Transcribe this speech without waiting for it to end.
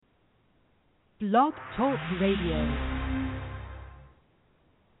Blog Talk Radio.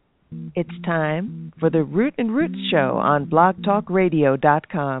 It's time for the Root and Roots Show on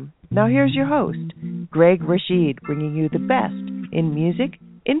blogtalkradio.com. Now here's your host, Greg Rashid, bringing you the best in music,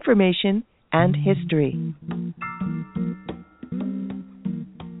 information, and history.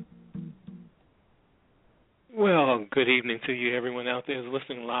 Well, good evening to you, everyone out there who's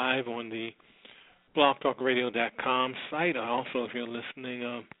listening live on the blogtalkradio.com site. Also, if you're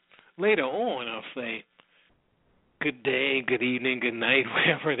listening later on, I'll say good day, good evening, good night,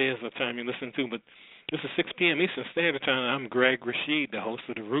 wherever it is, the time you listen to. But this is 6 p.m. Eastern Standard Time. I'm Greg Rashid, the host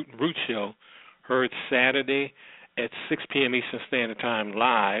of the Root and Root Show, heard Saturday at 6 p.m. Eastern Standard Time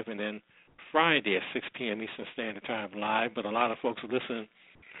live, and then Friday at 6 p.m. Eastern Standard Time live. But a lot of folks listen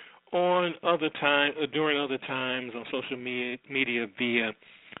on other time, during other times on social media via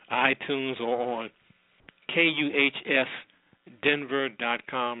iTunes or on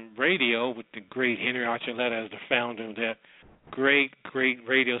KUHSdenver.com radio with the great Henry Archuleta as the founder of that great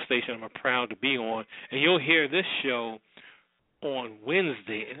radio station I'm proud to be on. And you'll hear this show on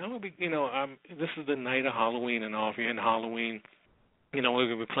Wednesday. And I'm gonna be, this is the night of Halloween and all. If you're in Halloween, we're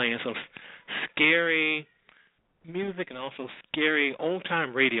gonna be playing some scary music and also scary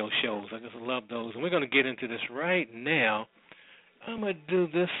old-time radio shows. I just love those. And we're going to get into this right now. I'm going to do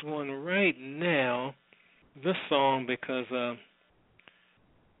this one right now, this song, because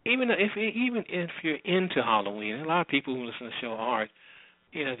even if you're into Halloween, a lot of people who listen to the show are,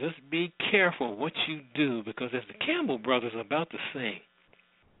 just be careful what you do, because as the Campbell Brothers are about to sing,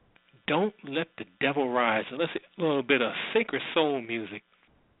 don't let the devil rise. So let's a little bit of Sacred Soul music.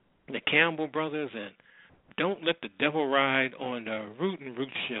 The Campbell Brothers and Don't Let the Devil Ride on the Root and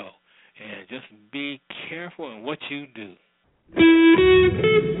Root Show. And just be careful in what you do.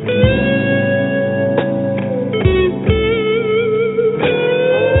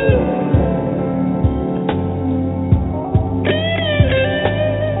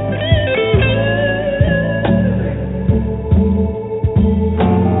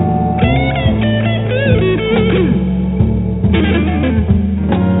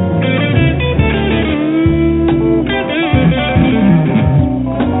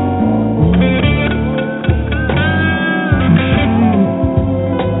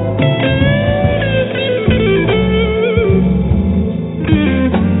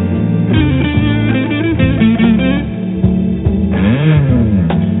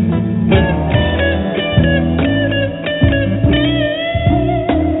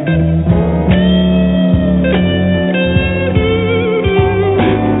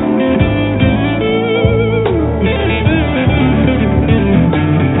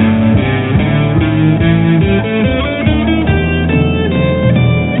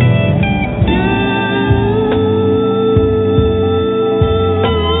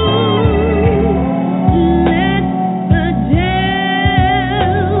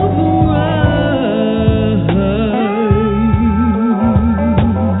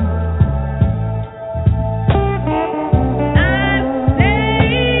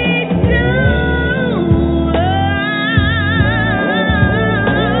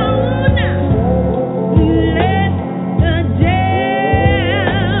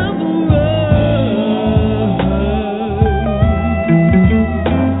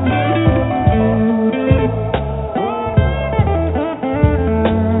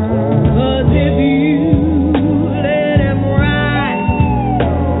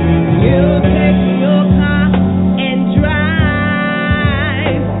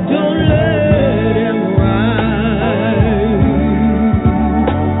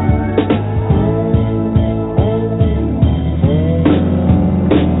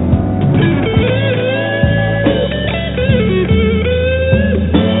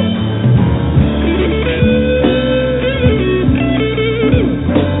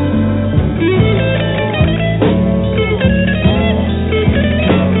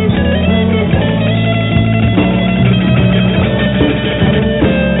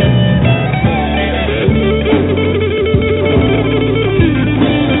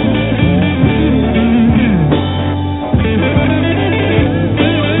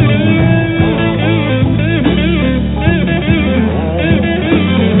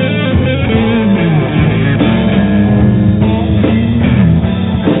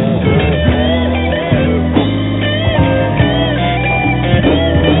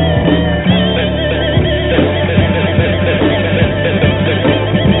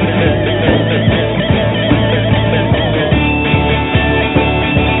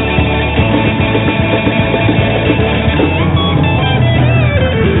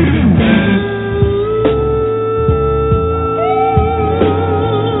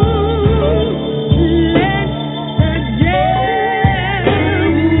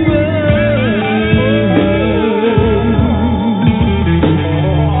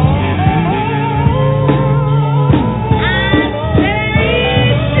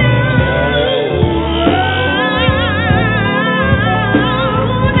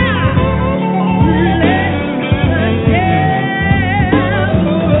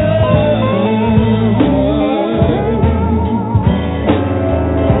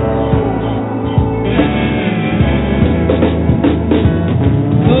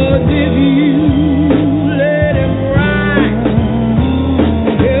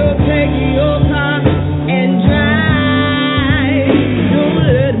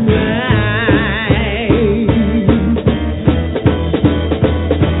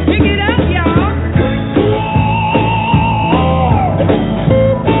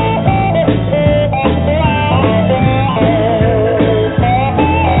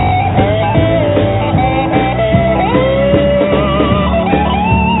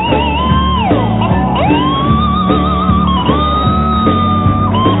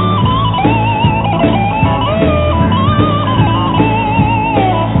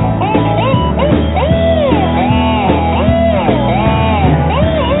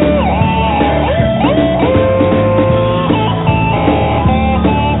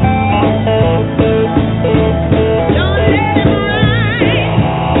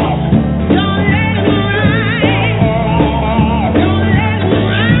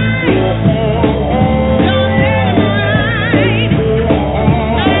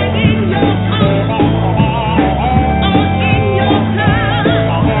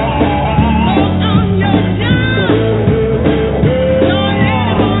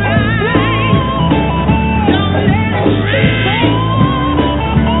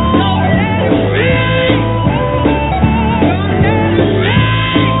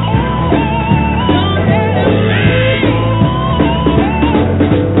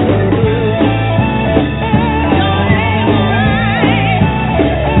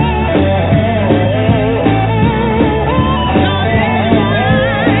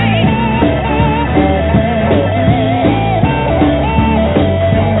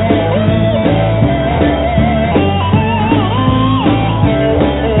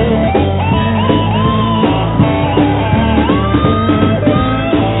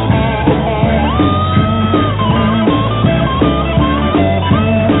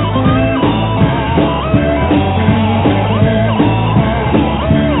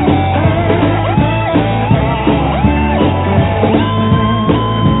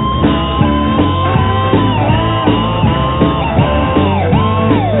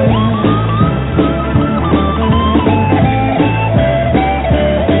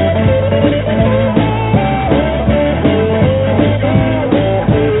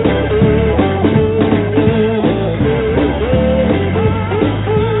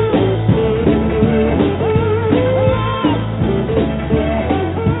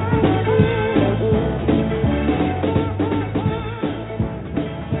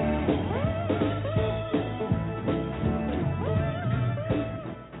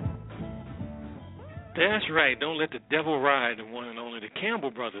 That's right. Don't Let the Devil Ride, the one and only the Campbell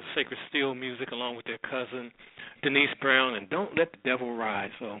Brothers, Sacred Steel Music, along with their cousin Denise Brown, and Don't Let the Devil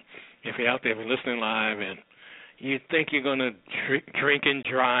Ride. So if you're out there listening live and you think you're going to drink and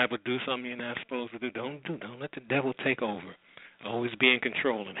drive or do something you're not supposed to do, don't let the devil take over. Always be in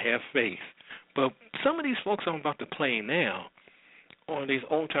control and have faith. But some of these folks I'm about to play now on these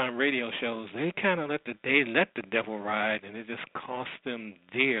old-time radio shows, they kind of let the devil ride, and it just cost them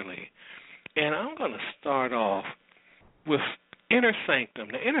dearly. And I'm going to start off with Inner Sanctum.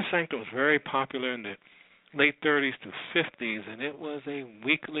 The Inner Sanctum was very popular in the late 30s to 50s, and it was a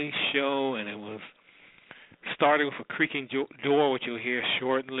weekly show, and it was started with a creaking door, which you'll hear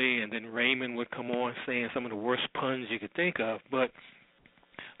shortly, and then Raymond would come on saying some of the worst puns you could think of. But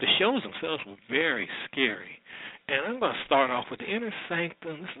the shows themselves were very scary. And I'm going to start off with the Inner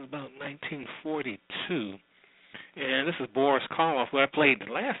Sanctum. This is about 1942. And this is Boris Karloff, who I played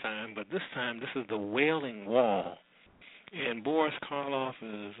the last time, but this time this is the Wailing Wall. And Boris Karloff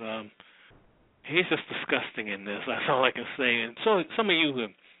is, he's just disgusting in this. That's all I can say. And so some of you who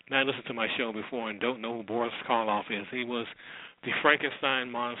have not listened to my show before and don't know who Boris Karloff is, he was the Frankenstein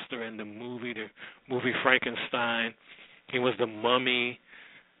monster in the movie Frankenstein. He was the mummy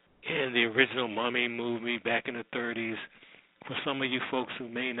in the original Mummy movie back in the 30s. For some of you folks who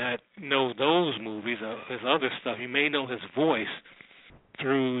may not know those movies or his other stuff, you may know his voice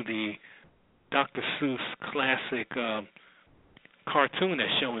through the Dr. Seuss classic cartoon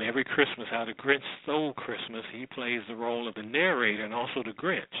that's shown every Christmas, How the Grinch Stole Christmas. He plays the role of the narrator and also the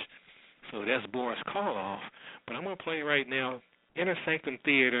Grinch. So that's Boris Karloff. But I'm going to play right now Inner Sanctum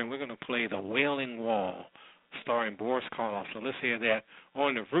Theater, and we're going to play The Wailing Wall, starring Boris Karloff. So let's hear that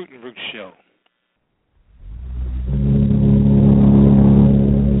on the Root and Root Show.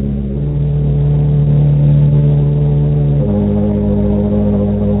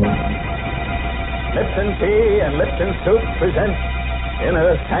 Lipton Tea and Lipton Soup present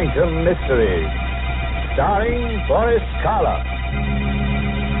Inner Sanctum Mysteries, starring Boris Karloff.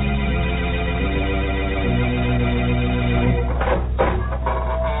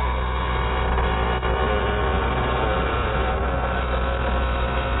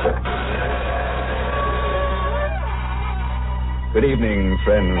 Good evening,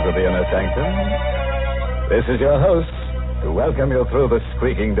 friends of the Inner Sanctum. This is your host to welcome you through the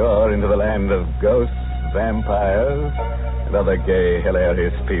squeaking door into the land of ghosts, vampires, and other gay,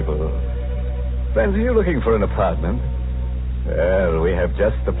 hilarious people. Friends, are you looking for an apartment? Well, we have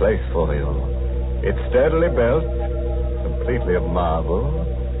just the place for you. It's sturdily built, completely of marble,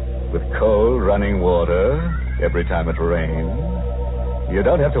 with cold running water every time it rains. You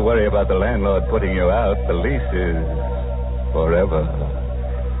don't have to worry about the landlord putting you out. The lease is forever.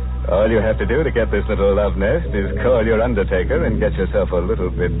 All you have to do to get this little love nest is call your undertaker and get yourself a little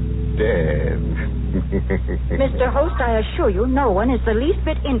bit dead. Mr. Host, I assure you, no one is the least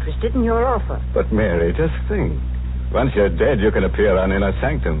bit interested in your offer. But, Mary, just think. Once you're dead, you can appear on Inner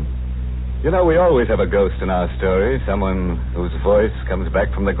Sanctum. You know, we always have a ghost in our story, someone whose voice comes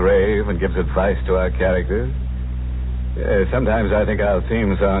back from the grave and gives advice to our characters. Yeah, sometimes I think our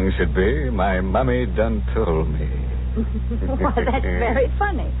theme song should be, My Mummy Done Told Me. Well, that's very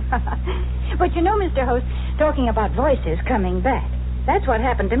funny. But you know, Mr. Host, talking about voices coming back, that's what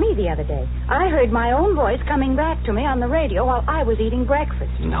happened to me the other day. I heard my own voice coming back to me on the radio while I was eating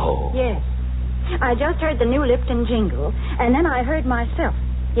breakfast. No. Yes. I just heard the new Lipton jingle, and then I heard myself.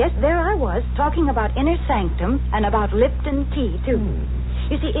 Yes, there I was, talking about Inner Sanctum and about Lipton tea, too.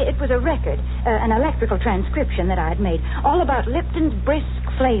 You see, it was a record, an electrical transcription that I had made, all about Lipton's brisk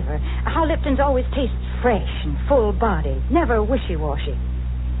flavor, how Lipton's always tastes fresh and full-bodied, never wishy-washy.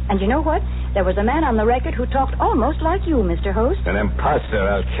 And you know what? There was a man on the record who talked almost like you, Mr. Host. An imposter.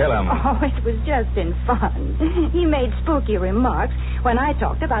 I'll kill him. Oh, it was just in fun. He made spooky remarks when I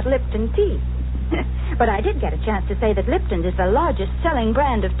talked about Lipton tea. But I did get a chance to say that Lipton is the largest selling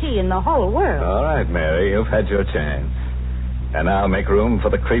brand of tea in the whole world. All right, Mary, you've had your chance. And now make room for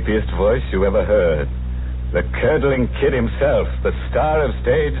the creepiest voice you ever heard. The curdling kid himself, the star of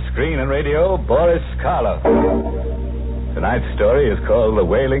stage, screen, and radio, Boris Karloff. Tonight's story is called The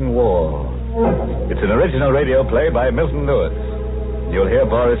Wailing Wall. It's an original radio play by Milton Lewis. You'll hear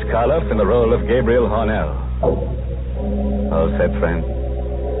Boris Karloff in the role of Gabriel Hornell. All set, friend.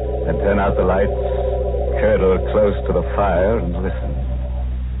 And turn out the lights, curdle close to the fire, and listen.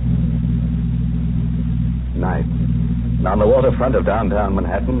 Night. And on the waterfront of downtown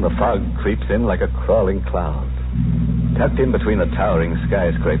Manhattan, the fog creeps in like a crawling cloud. Tucked in between the towering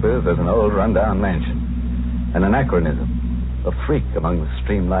skyscrapers, there's an old rundown mansion. An anachronism, a freak among the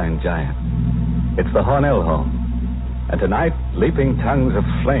streamlined giants. It's the Hornell home. And tonight, leaping tongues of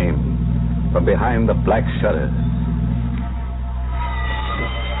flame from behind the black shutters.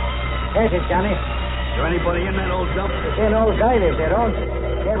 Yes, it's Johnny. Is there anybody in that old dump? There's an old guy lives there, don't you?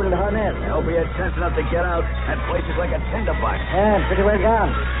 Gabriel Hornell. I hope he had sense enough to get out. That place is like a tinderbox. Yeah, pretty well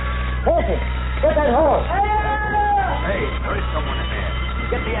gone. Casey, get that hole. Hey, there is someone in there.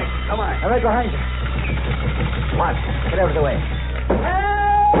 Get the exit. Come on. I'm right behind you. What? Get out of the way.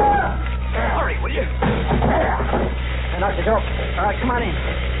 Hurry, will you? I knocked it off. All right, come on in.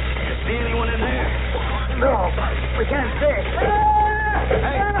 You see anyone in there? No, we can't see.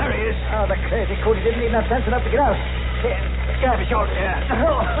 Hey, there he is. Oh, the crazy coot. He didn't even have sense enough to get out. Here, grab his shoulder. Yeah.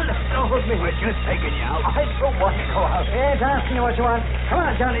 No, hold me. We're just taking you out. I don't want to go out. I ain't asking you what you want. Come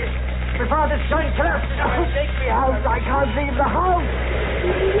on, Johnny. Before this joint collapses, take me out. I can't leave the house.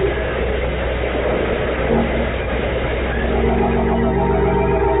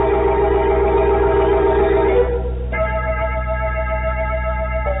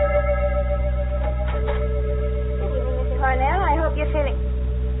 Mr. Hornell, I hope you're feeling...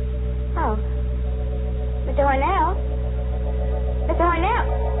 Oh. Mr. Hornell? Mr. Hornell?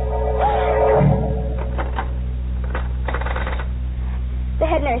 The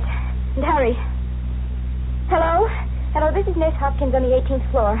head nurse. And hurry. Hello? Hello, this is Nurse Hopkins on the 18th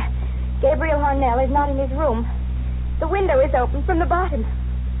floor. Gabriel Hornell is not in his room. The window is open from the bottom.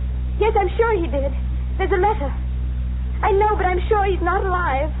 Yes, I'm sure he did. There's a letter. I know, but I'm sure he's not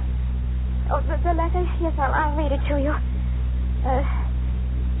alive. Oh, the letter? Yes, I'll read it to you.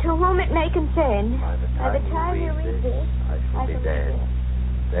 To whom it may concern. By the time you read this, I shall be dead.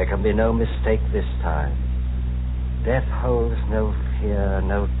 There can be no mistake this time. Death holds no fear,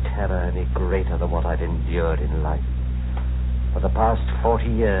 no terror any greater than what I've endured in life. For the past 40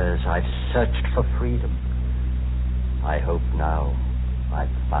 years, I've searched for freedom. I hope now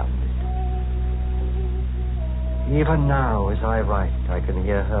I've found it. Even now, as I write, I can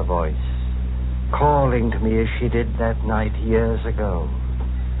hear her voice, calling to me as she did that night years ago.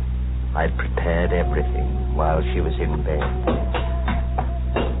 I'd prepared everything while she was in bed.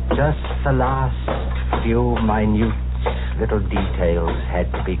 Just the last few minute little details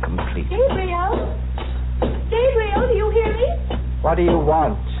had to be complete. Gabriel? Gabriel, do you hear me? What do you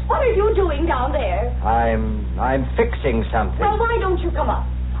want? What are you doing down there? I'm fixing something. Well, why don't you come up?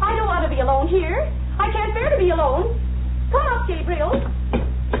 I don't want to be alone here. I can't bear to be alone. Come up, Gabriel.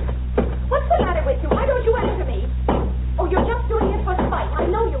 What's the matter with you? Why don't you answer me? Oh, you're just doing it for spite. I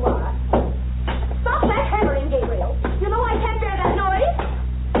know you are. Stop that hammering, Gabriel. You know I can't bear that noise.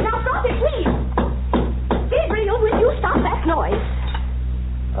 Now stop it, please. Gabriel, will you stop that noise?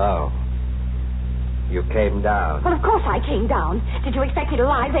 Oh. You came down. Well, of course I came down. Did you expect me to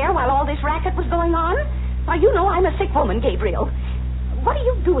lie there while all this racket was going on? Now, you know I'm a sick woman, Gabriel. What are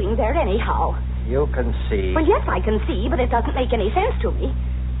you doing there anyhow? You can see. Well, yes, I can see, but it doesn't make any sense to me.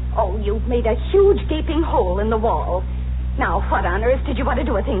 Oh, you've made a huge gaping hole in the wall. Now, what on earth did you want to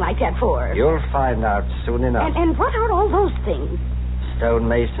do a thing like that for? You'll find out soon enough. And what are all those things?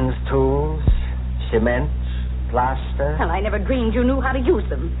 Stonemason's tools, cement, plaster. Well, I never dreamed you knew how to use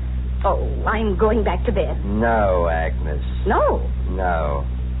them. Oh, I'm going back to bed. No, Agnes. No? No.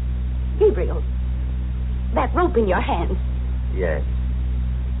 Gabriel, that rope in your hand. Yes.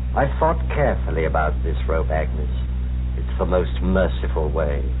 I thought carefully about this rope, Agnes. It's the most merciful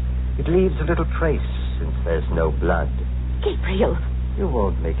way. It leaves a little trace since there's no blood. Gabriel. You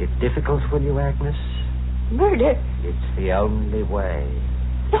won't make it difficult, will you, Agnes? Murder? It's the only way.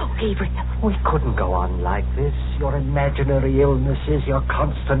 No, Gabriel. We couldn't go on like this. Your imaginary illnesses, your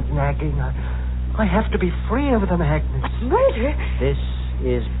constant nagging. I have to be free of them, Agnes. But murder? This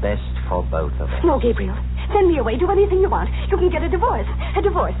is best for both of us. No, Gabriel. Send me away. Do anything you want. You can get a divorce. A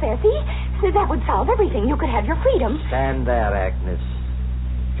divorce there, see? That would solve everything. You could have your freedom. Stand there, Agnes.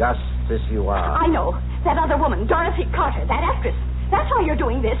 Just as you are. I know. That other woman, Dorothy Carter, that actress. That's why you're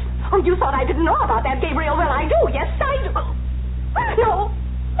doing this. Oh, you thought I didn't know about that, Gabriel. Well, I do. Yes, I do. No.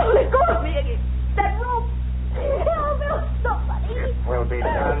 Oh, let go of me. That rope. Help somebody. It will be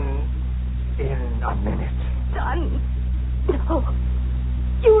done in a minute. Done? No.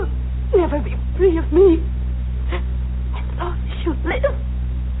 You'll never be free of me. As long as you live.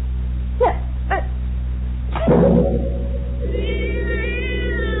 Yes.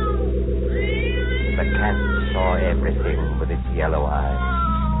 The cat saw everything with its yellow eyes.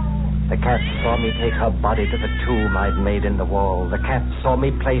 The cat saw me take her body to the tomb I'd made in the wall. The cat saw me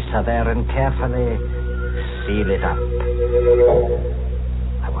place her there and carefully seal it up.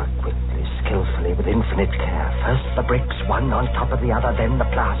 I worked quickly, skillfully, with infinite care. First the bricks, one on top of the other, then the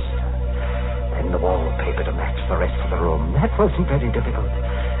plaster. Then the wallpaper to match the rest of the room. That wasn't very difficult.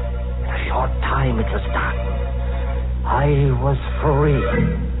 In a short time it was done. I was free.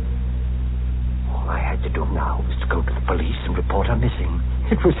 All I had to do now was to go to the police and report her missing.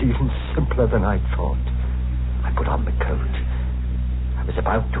 It was even simpler than I thought. I put on the coat. I was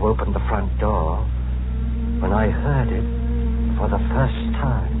about to open the front door when I heard it for the first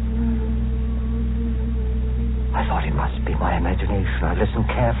time. I thought it must be my imagination. I listened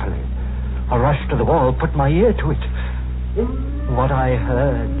carefully. I rushed to the wall, put my ear to it. What I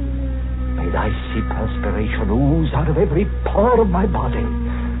heard made icy perspiration ooze out of every pore of my body.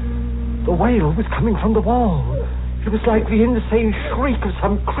 The wail was coming from the wall. It was like the insane shriek of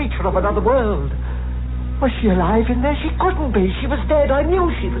some creature of another world. Was she alive in there? She couldn't be. She was dead. I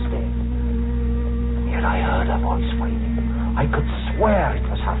knew she was dead. And yet I heard her voice wailing. I could swear it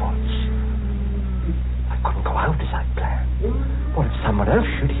was her voice. I couldn't go out as I'd planned. What if someone else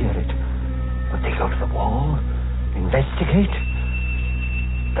should hear it? Would they go to the wall? Investigate?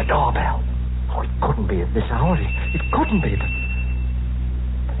 The doorbell. Oh, it couldn't be at this hour. It couldn't be,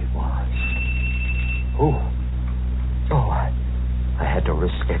 but it was. Oh, I had to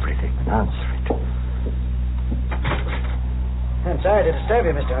risk everything and answer it. I'm sorry to disturb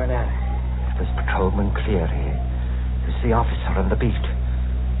you, Mr. Hornell. It was Patrolman Cleary. He was the officer on the beat.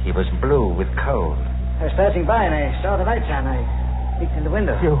 He was blue with cold. I was passing by and I saw the lights on. I peeked in the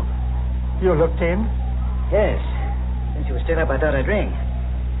window. You looked in? Yes. Since you were still up, I thought I'd ring.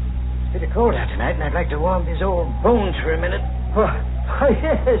 It's pretty cold out tonight, and I'd like to warm these old bones for a minute. Oh,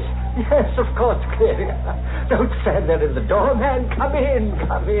 yes, of course, Cleary. Don't stand there in the door, man. Come in.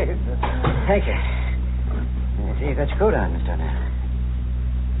 Thank you. I see you got your coat on, Mr.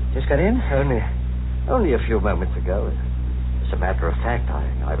 Hornell. Just got in? Only a few moments ago. As a matter of fact,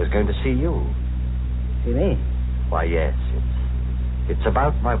 I was going to see you. See me? Why, yes. It's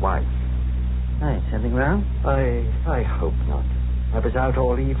about my wife. Right, something wrong? I hope not. I was out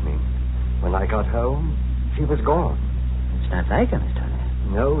all evening. When I got home, she was gone. It's not like her, Mr. Hornell.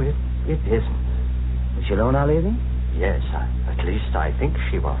 No, it isn't. Was she alone all evening? Yes, at least I think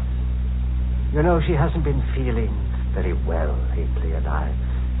she was. You know, she hasn't been feeling very well lately, and I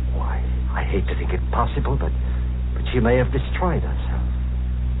hate to think it possible, but she may have destroyed herself.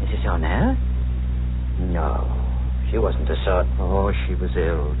 Mrs. Hornell? No, she wasn't the sort. Oh, she was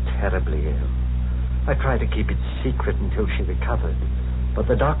ill, terribly ill. I tried to keep it secret until she recovered, but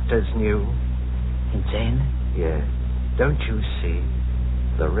the doctors knew. Insane? Yes. Don't you see?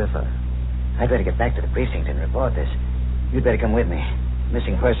 The river. I'd better get back to the precinct and report this. You'd better come with me.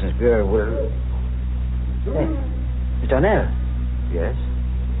 Missing Persons Bureau will... Hey, Mr. Hornell. Yes?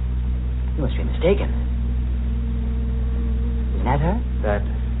 You must be mistaken. Isn't that her?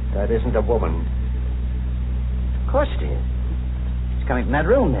 That isn't a woman. Of course it is. She's coming from that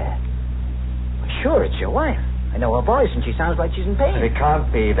room there. Well, sure, it's your wife. I know her voice, and she sounds like she's in pain. It can't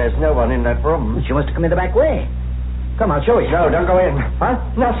be. There's no one in that room. She must have come in the back way. Come, I'll show you. No, don't go in.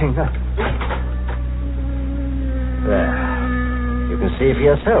 What? Nothing. There. You can see for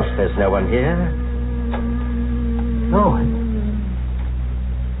yourself there's no one here. No one.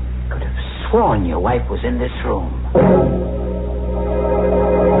 Could have sworn your wife was in this room.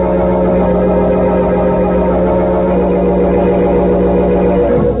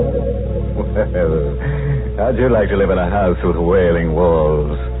 Well, how'd you like to live in a house with wailing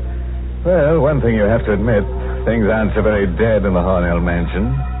walls? Well, one thing you have to admit, things aren't so very dead in the Hornell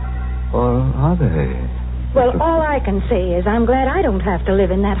mansion. Or are they? Well, all I can say is I'm glad I don't have to live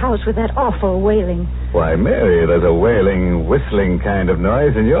in that house with that awful wailing. Why, Mary, there's a wailing, whistling kind of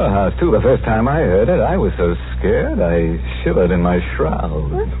noise in your house, too. The first time I heard it, I was so scared I shivered in my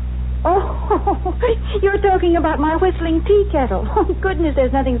shroud. What? Oh, you're talking about my whistling tea kettle. Oh, goodness,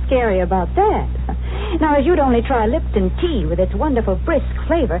 there's nothing scary about that. Now, as you'd only try Lipton tea with its wonderful brisk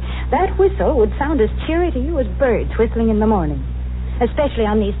flavor, that whistle would sound as cheery to you as birds whistling in the morning. Especially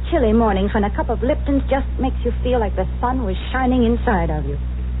on these chilly mornings when a cup of Lipton's just makes you feel like the sun was shining inside of you.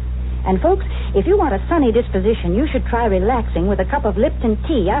 And, folks, if you want a sunny disposition, you should try relaxing with a cup of Lipton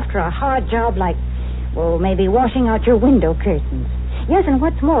tea after a hard job like, well, maybe washing out your window curtains. Yes, and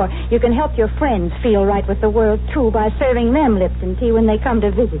what's more, you can help your friends feel right with the world, too, by serving them Lipton tea when they come to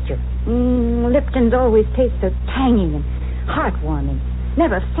visit you. Lipton's always taste so tangy and heartwarming,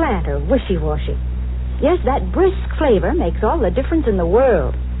 never flat or wishy-washy. Yes, that brisk flavor makes all the difference in the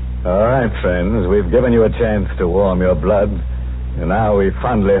world. All right, friends, we've given you a chance to warm your blood, and now we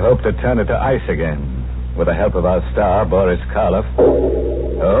fondly hope to turn it to ice again, with the help of our star, Boris Karloff.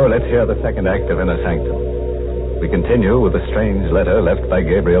 Oh, let's hear the second act of Inner Sanctum. We continue with the strange letter left by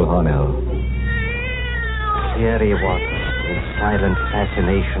Gabriel Hornell. Here he watched in silent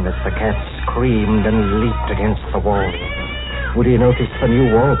fascination as the cat screamed and leaped against the wall. Would he notice the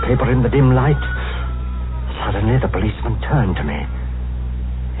new wallpaper in the dim light? Suddenly, the policeman turned to me.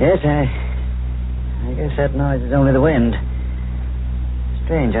 Yes, I guess that noise is only the wind.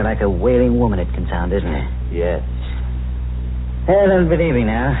 Strange how like a wailing woman it can sound, isn't it? Yes. Well, then, good evening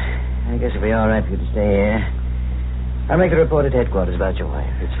now. I guess it'll be all right for you to stay here. I'll make a report at headquarters about your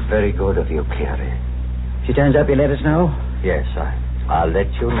wife. It's very good of you, Cleary. If she turns up, you let us know? Yes, I'll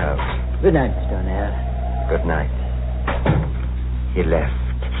let you know. Good night, Mr. O'Neill. Good night. He left.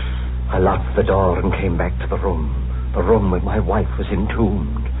 I locked the door and came back to the room where my wife was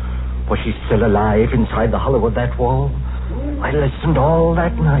entombed. Was she still alive inside the hollow of that wall? I listened all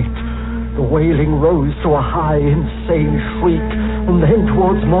that night. The wailing rose to a high, insane shriek, and then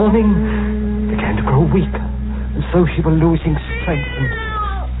towards morning began to grow weaker, as though she were losing strength. And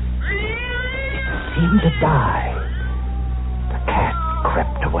it seemed to die. The cat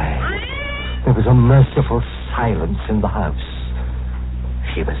crept away. There was a merciful silence in the house.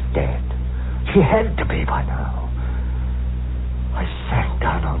 She was dead. She had to be by now. I sank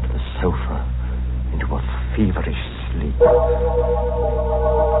down onto the sofa into a feverish sleep.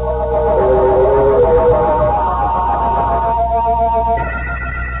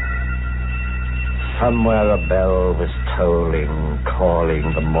 Somewhere a bell was tolling,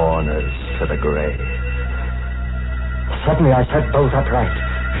 calling the mourners to the grave. Suddenly I sat bolt upright,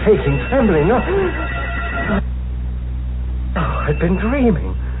 shaking, trembling. I'd been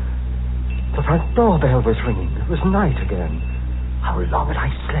dreaming. The front doorbell was ringing. It was night again. How long had I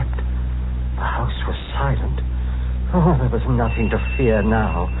slept? The house was silent. Oh, there was nothing to fear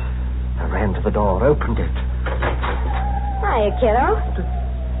now. I ran to the door, opened it. Hiya, kiddo.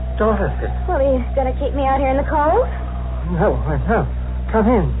 Dorothy. Well, are you going to keep me out here in the cold? No. Come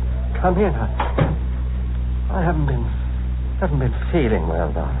in. I haven't been feeling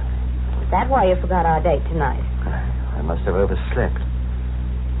well, Dorothy. Is that why you forgot our date tonight? I must have overslept.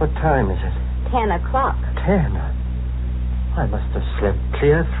 What time is it? 10 o'clock. 10? I must have slept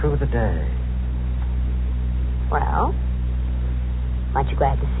clear through the day. Well, aren't you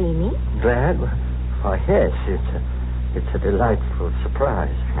glad to see me? Glad? Why, yes. It's a delightful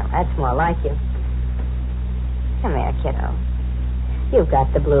surprise. Well, that's more like you. Come here, kiddo. You've got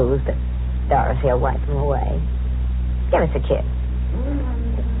the blues, but Dorothy will wipe them away. Give us a kiss.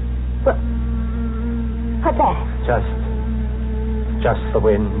 What's that? Just the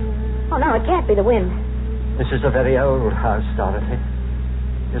wind. Oh, no, it can't be the wind. This is a very old house, Dorothy.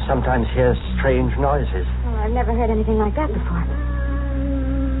 You sometimes hear strange noises. Well, I've never heard anything like that before.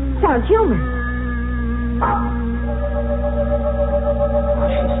 Sounds human.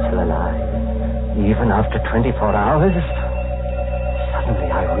 She's still alive, even after 24 hours.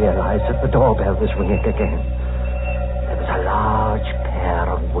 Suddenly I realized that the doorbell was ringing again. There was a large pair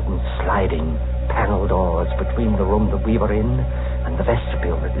of wooden sliding panel doors between the room that we were in and the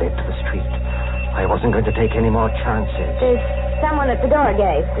vestibule that led to the street. I wasn't going to take any more chances. There's someone at the door,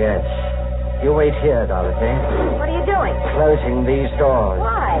 Gabe. Yes. You wait here, Dorothy. What are you doing? Closing these doors.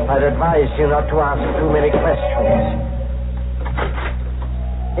 Why? I'd advise you not to ask too many questions.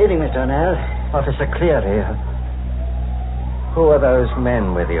 Evening, Mr. O'Neill. Officer Cleary. Who are those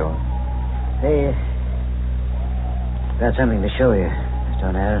men with you? They've got something to show you, Mr.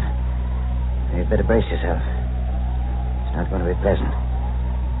 O'Neill. You'd better brace yourself. It's not going to be pleasant.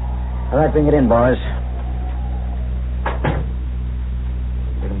 All right, bring it in, boys.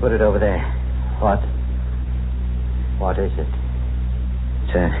 You can put it over there. What is it?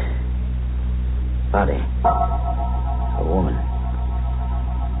 It's a body. A woman.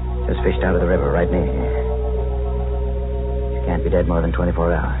 Just fished out of the river right near here. She can't be dead more than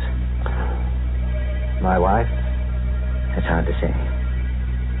 24 hours. My wife? That's hard to say.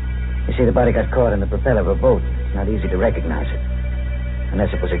 You see, the body got caught in the propeller of a boat. It's not easy to recognize it.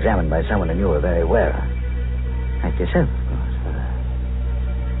 Unless it was examined by someone who knew her very well. Like yourself, of course.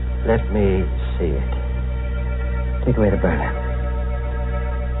 Let me see it. Take away the burner.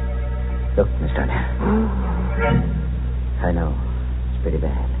 Look, Mr. O'Neill. I know. It's pretty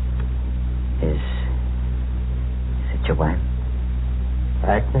bad. Is it your wife?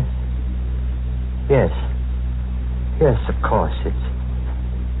 Agnes? Yes. Yes, of course.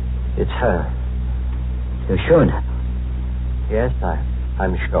 It's her. You're sure now? Yes,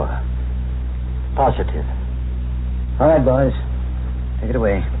 I'm sure. Positive. All right, boys. Take it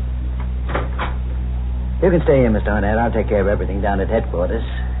away. You can stay here, Mr. O'Neill. I'll take care of everything down at headquarters.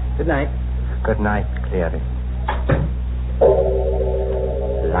 Good night. Good night, Cleary.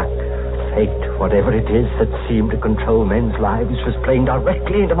 Luck, fate, whatever it is that seemed to control men's lives was playing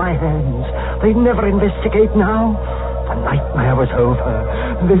directly into my hands. They'd never investigate now. The nightmare was over.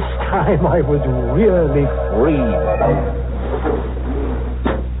 This time I was really free.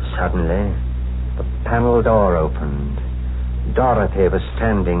 Suddenly, the panel door opened. Dorothy was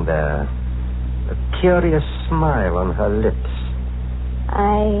standing there. The curious smile on her lips.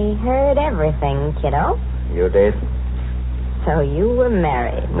 I heard everything, kiddo. You did? So you were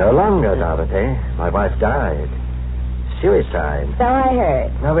married. No longer, Dorothy. My wife died. Suicide. So I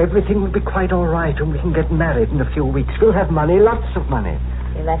heard. Now everything will be quite all right and we can get married in a few weeks. We'll have money, lots of money.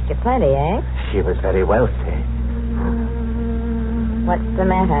 She left you plenty, eh? She was very wealthy. What's the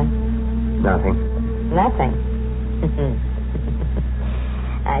matter? Nothing. Nothing.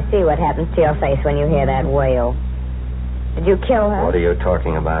 I see what happens to your face when you hear that wail. Did you kill her? What are you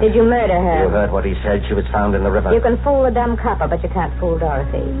talking about? Did you murder her? You heard what he said. She was found in the river. You can fool the dumb copper, but you can't fool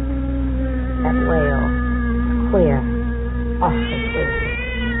Dorothy. That wail. Queer. Awfully queer.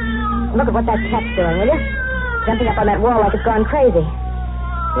 Look at what that cat's doing, will you? Jumping up on that wall like it's gone crazy.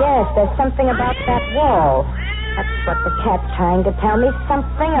 Yes, there's something about that wall. That's what the cat's trying to tell me.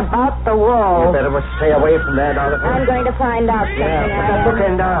 Something about the wall. You better stay away from there, Dorothy. I'm going to find out something. Yeah, put that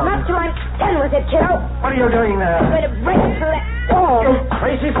bookend down. Not till I'm done with it, kiddo. What are you doing there? I'm going to break through that wall. You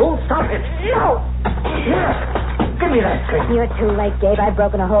crazy fool, stop it. No. Here, give me that thing. You're too late, Gabe. I've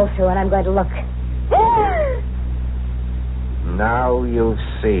broken a hole through, and I'm going to look. Now you've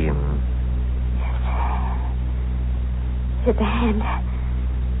seen. It's the hand.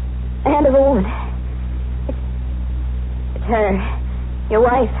 The hand of a woman. It's her. Your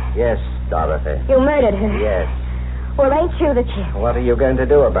wife. Yes, Dorothy. You murdered her. Yes. Well, ain't you the chick? What are you going to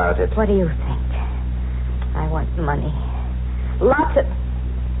do about it? What do you think? I want money. Lots of...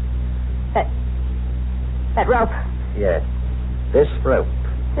 That rope. Yes. This rope.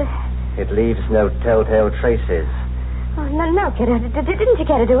 It leaves no telltale traces. Oh, no, kid. Didn't you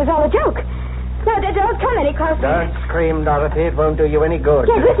get it? It was all a joke. No, don't come any closer. Don't scream, Dorothy. It won't do you any good.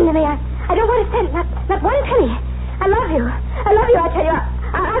 Gabe, listen to me. I don't want to spend not one penny. I love you. I love you, I tell you.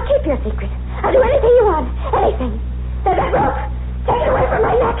 I'll keep your secret. I'll do anything you want. Anything. That rope. Take it away from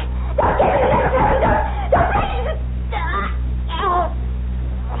my neck. Don't give it to them. Don't break it.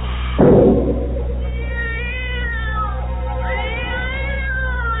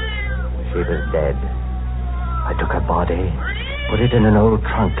 She was dead. I took her body, put it in an old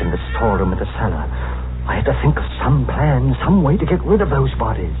trunk in the storeroom in the cellar. I had to think of some plan, some way to get rid of those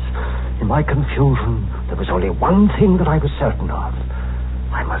bodies. In my confusion, there was only one thing that I was certain of.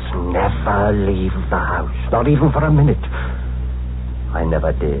 I must never leave the house, not even for a minute. I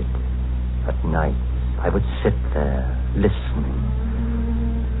never did. At night, I would sit there, listening.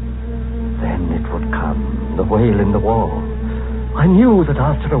 Then it would come, the wail in the wall. I knew that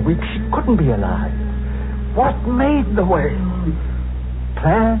after a week she couldn't be alive. What made the wail?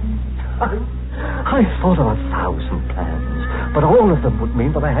 Plans? I thought of 1,000 plans, but all of them would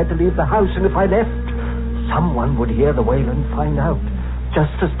mean that I had to leave the house, and if I left, someone would hear the wail and find out,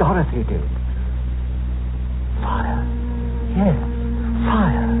 just as Dorothy did. Fire. Yes,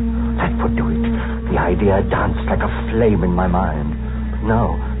 fire. That would do it. The idea danced like a flame in my mind. But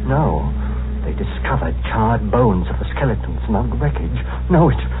no. They discovered charred bones of the skeletons and the wreckage. No,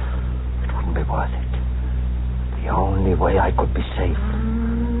 it wouldn't be worth it. The only way I could be safe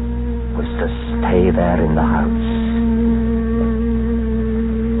was to stay there in the house.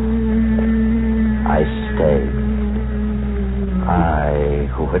 I stayed. I,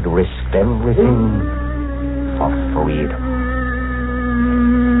 who had risked everything for freedom.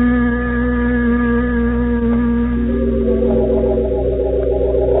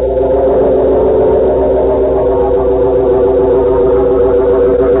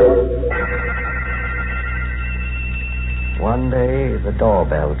 One day, the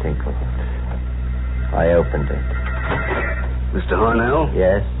doorbell tinkled. I opened it. Mr. Hornell?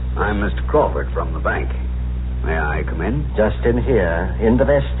 Yes? I'm Mr. Crawford from the bank. May I come in? Just in here, in the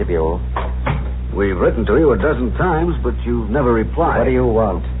vestibule. We've written to you a dozen times, but you've never replied. What do you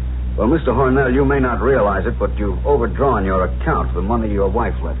want? Well, Mr. Hornell, you may not realize it, but you've overdrawn your account. The money your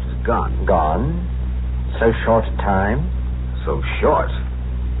wife left is gone. Gone? So short a time? So short?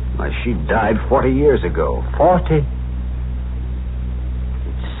 Why, she died 40 years ago. 40?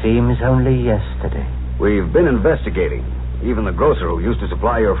 Seems only yesterday. We've been investigating. Even the grocer who used to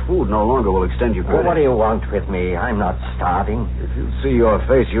supply your food no longer will extend you credit. Well, what do you want with me? I'm not starving. If you'd see your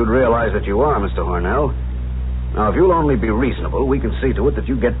face, you'd realize that you are, Mr. Hornell. Now, if you'll only be reasonable, we can see to it that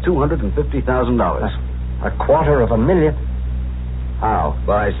you get $250,000. $250,000? How?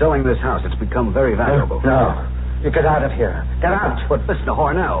 By selling this house. It's become very valuable. No. You get out of here. Get out. But, Mr.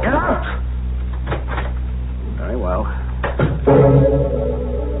 Hornell... Get out! Very well.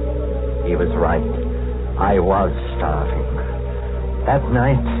 He was right. I was starving. That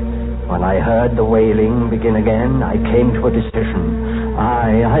night, when I heard the wailing begin again, I came to a decision.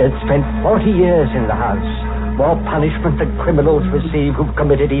 I had spent 40 years in the house. More punishment than criminals receive who've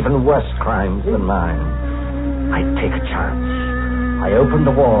committed even worse crimes than mine. I'd take a chance. I opened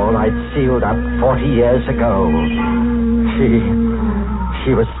the wall I'd sealed up 40 years ago.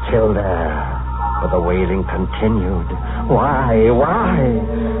 She was still there, but the wailing continued. Why?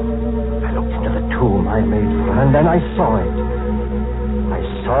 I looked into the tomb I made for her, and then I saw it. I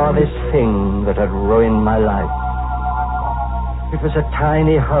saw this thing that had ruined my life. It was a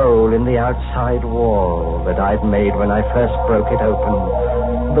tiny hole in the outside wall that I'd made when I first broke it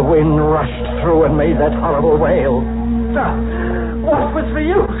open. The wind rushed through and made that horrible wail. What was the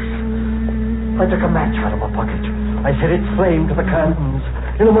use? I took a match out of my pocket. I set its flame to the curtains.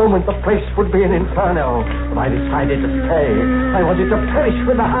 In a moment, the place would be an inferno. But I decided to stay. I wanted to perish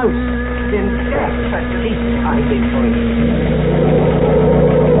with the house. In death, at least I'd be free.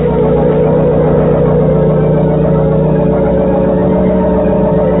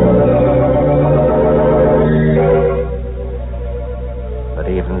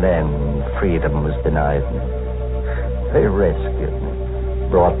 Freedom was denied me. They rescued me,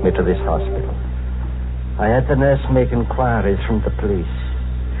 brought me to this hospital. I had the nurse make inquiries from the police.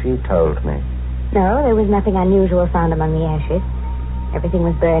 She told me. No, there was nothing unusual found among the ashes. Everything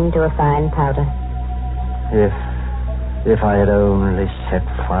was burned to a fine powder. If I had only set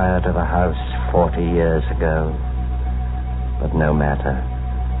fire to the house 40 years ago. But no matter.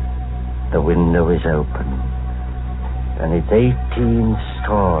 The window is open. And it's 18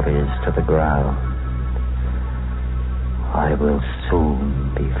 stories to the ground. I will soon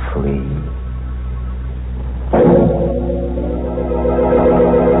be free.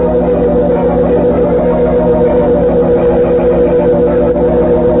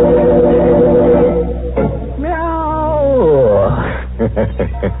 Meow!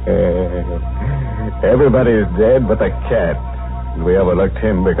 Everybody's dead but the cat. We overlooked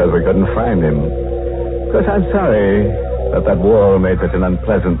him because we couldn't find him. Of course, I'm sorry that wall made such an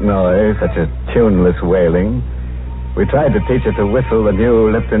unpleasant noise, such a tuneless wailing. We tried to teach it to whistle the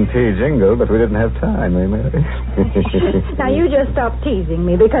new Lipton tea jingle, but we didn't have time, eh, Mary? Now, you just stop teasing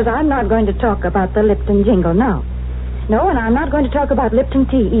me, because I'm not going to talk about the Lipton jingle now. No, and I'm not going to talk about Lipton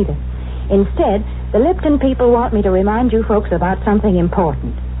tea either. Instead, the Lipton people want me to remind you folks about something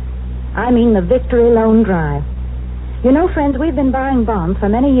important. I mean the Victory Loan Drive. You know, friends, we've been buying bonds for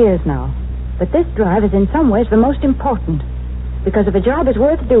many years now. But this drive is in some ways the most important. Because if a job is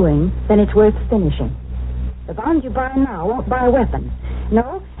worth doing, then it's worth finishing. The bonds you buy now won't buy weapons.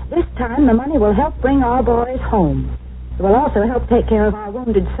 No, this time the money will help bring our boys home. It will also help take care of our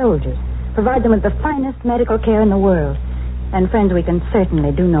wounded soldiers, provide them with the finest medical care in the world. And, friends, we can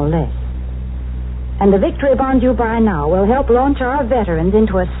certainly do no less. And the victory bond you buy now will help launch our veterans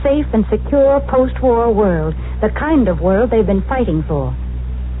into a safe and secure post-war world, the kind of world they've been fighting for.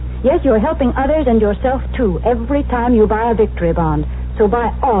 Yes, you're helping others and yourself, too, every time you buy a victory bond. So buy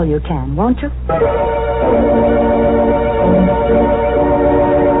all you can, won't you?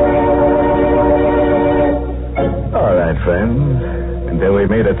 All right, friends. Until we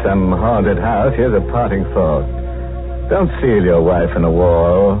meet at some haunted house, here's a parting thought. Don't seal your wife in a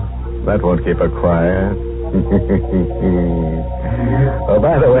wall. That won't keep her quiet. Oh,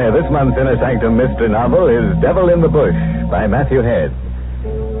 by the way, this month's Inner Sanctum mystery novel is Devil in the Bush by Matthew Head.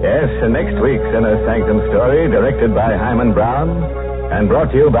 Yes, next week's Inner Sanctum story, directed by Hyman Brown and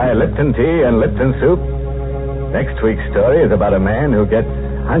brought to you by Lipton Tea and Lipton Soup. Next week's story is about a man who gets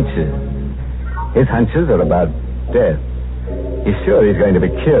hunches. His hunches are about death. He's sure he's going to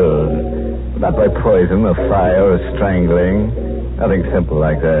be killed, not by poison or fire or strangling. Nothing simple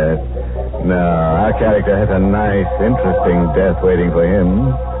like that. No, our character has a nice, interesting death waiting for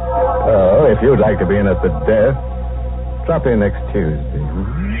him. Oh, if you'd like to be in at the death, drop in next Tuesday.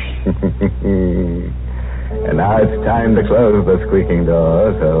 And now it's time to close the squeaking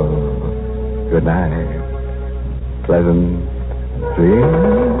door, so good night. Pleasant dreams.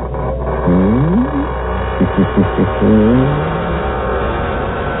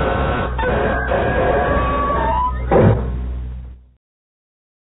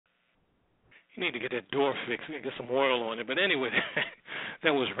 You need to get that door fixed and get some oil on it. But anyway,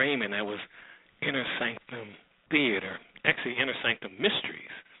 that was Raymond. That was Inner Sanctum Theater. Actually, Inner Sanctum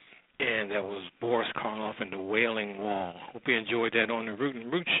Mysteries. And that was Boris Karloff and the Wailing Wall. Hope you enjoyed that on the Root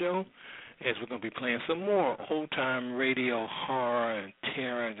and Root Show, as we're going to be playing some more old-time radio horror and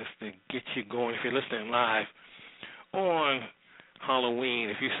terror just to get you going if you're listening live on Halloween,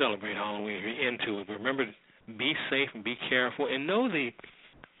 if you celebrate Halloween, if you're into it. But remember, be safe and be careful and know the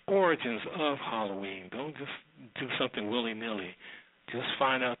origins of Halloween. Don't just do something willy-nilly. Just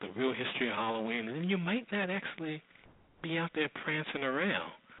find out the real history of Halloween, and then you might not actually be out there prancing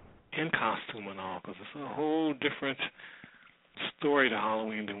around. in costume and all, because it's a whole different story to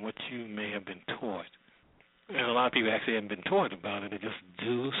Halloween than what you may have been taught. And a lot of people actually haven't been taught about it. They just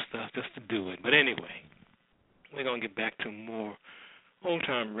do stuff just to do it. But anyway, we're going to get back to more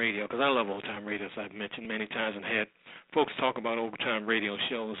old-time radio, because I love old-time radio, as I've mentioned many times, and had folks talk about old-time radio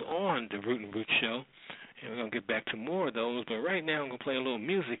shows on the Root and Root Show. And we're going to get back to more of those. But right now I'm going to play a little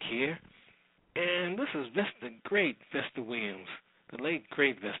music here. And this is the great Vesta Williams, the late,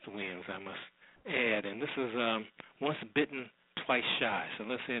 great Vesta Williams, I must add. And this is Once Bitten, Twice Shy. So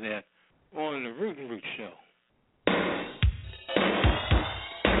let's hear that on the Root and Root Show.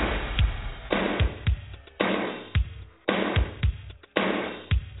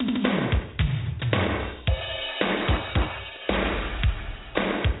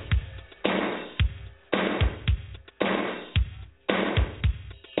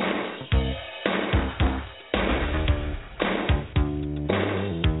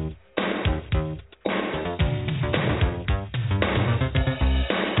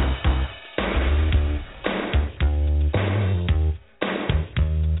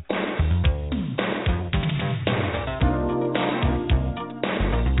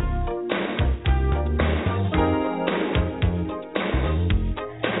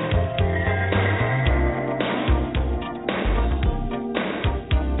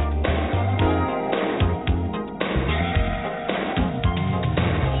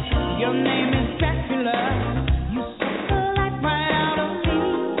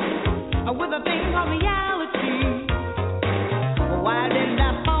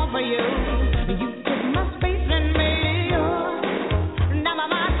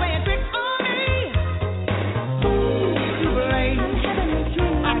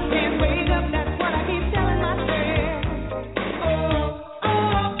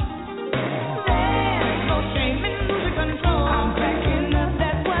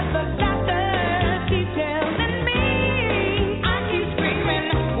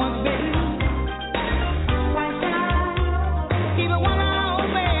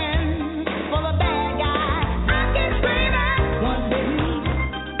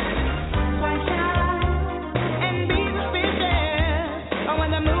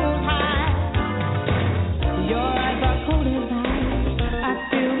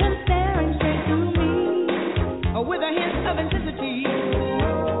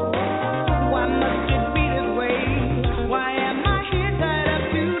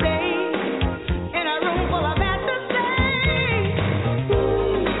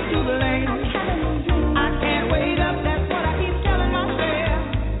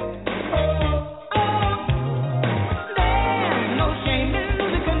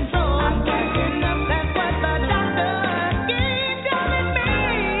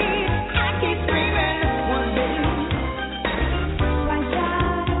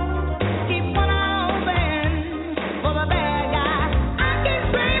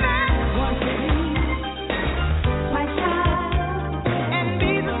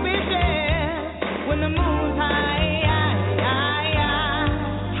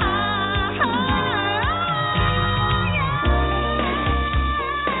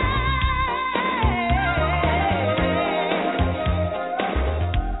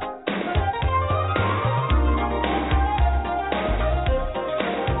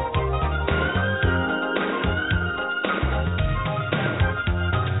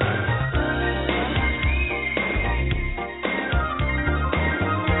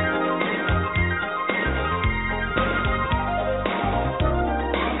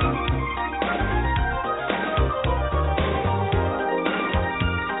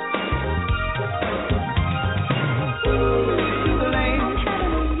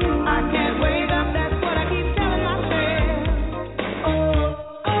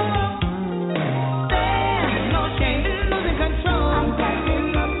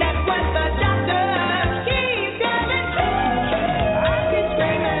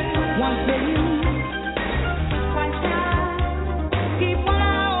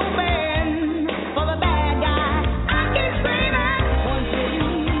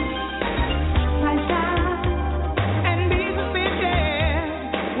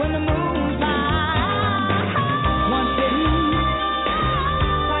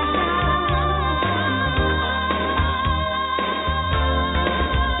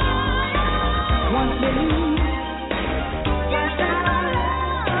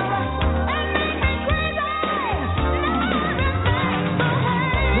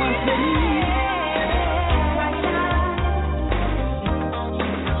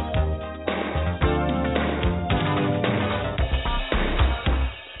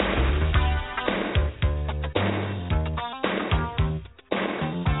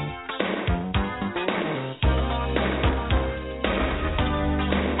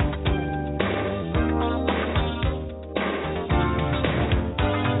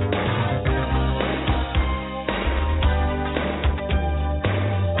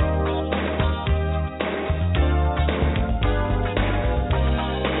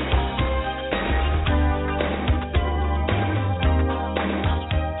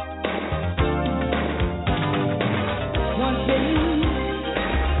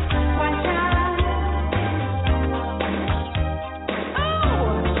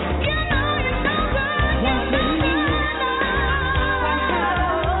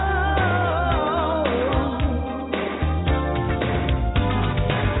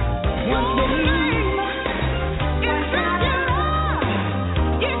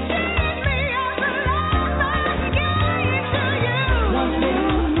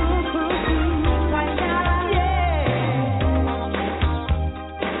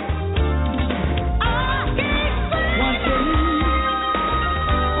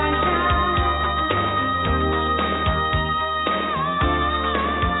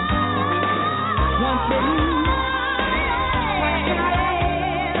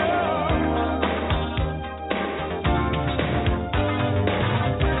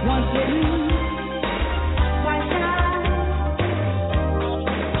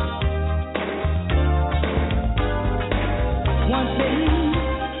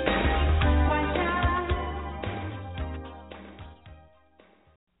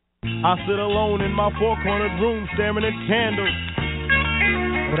 I sit alone in my four-cornered room staring at candles.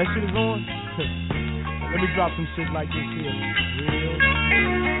 Oh, that shit is on? Let me drop some shit like this here.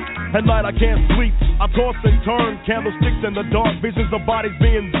 At night I can't sleep, I toss and turn. Candlesticks in the dark, visions of bodies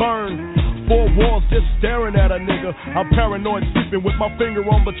being burned. Four walls just staring at a nigga. I'm paranoid, sleeping with my finger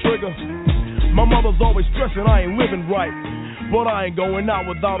on the trigger. My mother's always stressing I ain't living right, but I ain't going out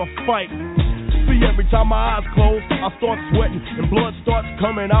without a fight. See, every time my eyes close, I start sweating and blood starts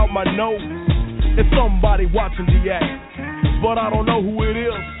coming out my nose. It's somebody watching the act, but I don't know who it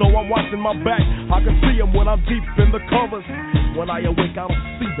is, so I'm watching my back. I can see him when I'm deep in the covers. When I awake, I don't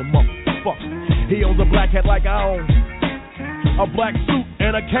see the motherfucker. He owns a black hat like I own, a black suit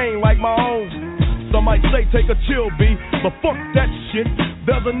and a cane like my own. Some might say take a chill, B, but fuck that shit.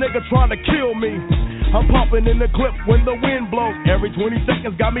 There's a nigga trying to kill me. I'm popping in the clip when the wind blows. Every 20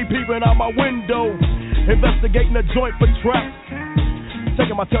 seconds got me peeping out my window, investigating the joint for traps,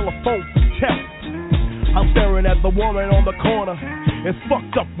 taking my telephone for tests. I'm staring at the woman on the corner. It's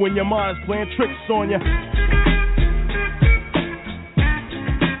fucked up when your mind's playing tricks on you.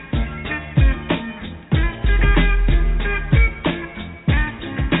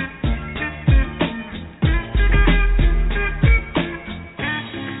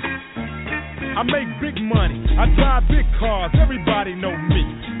 I make big money, I drive big cars, everybody know me.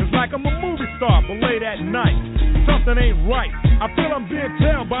 It's like I'm a movie star, but late at night, something ain't right. I feel I'm being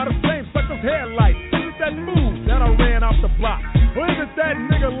tailed by the same sucker's headlights. Is it that move that I ran off the block? Or is it that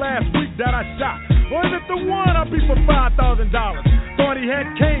nigga last week that I shot? Or is it the one I beat for $5,000? Thought he had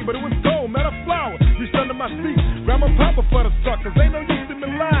cane, but it was gold, met a flower. Reached under my seat, grabbed my papa for the suckers. Ain't no use in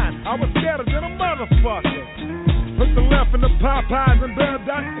me lying, I was scared than a motherfucker. Hook the left in the Popeyes and Bell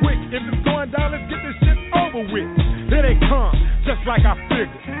Dot quick. If it's going down, let's get this shit over with. Here they come, just like I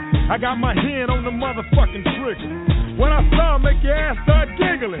figured. I got my hand on the motherfucking trigger. When I saw him, make your ass start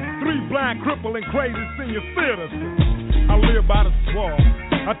giggling. 3 blind, crippling, crazy senior citizens. I live by the swamp.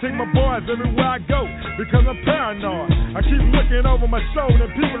 I take my boys everywhere I go because I'm paranoid. I keep looking over my shoulder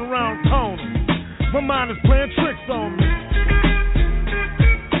and peeping around corners. My mind is playing tricks on me.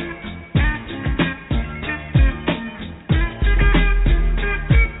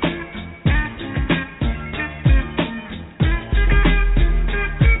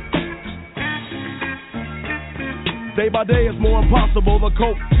 Day by day it's more impossible to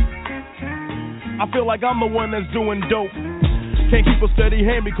cope. I feel like I'm the one that's doing dope. Can't keep a steady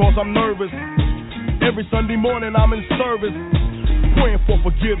hand because I'm nervous. Every Sunday morning I'm in service, praying for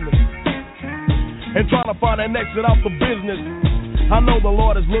forgiveness and trying to find an exit out the business. I know the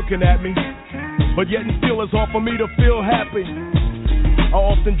Lord is looking at me, but yet and still it's hard for me to feel happy. I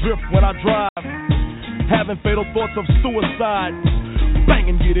often drift when I drive, having fatal thoughts of suicide.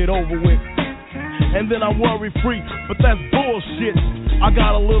 Bang and get it over with, and then I'm worry-free, but that's bullshit. I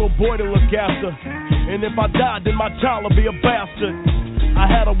got a little boy to look after, and if I die, then my child will be a bastard. I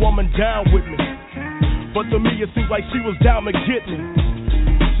had a woman down with me, but to me it seems like she was down to get me.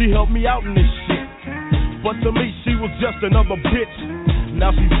 She helped me out in this shit, but to me she was just another bitch. Now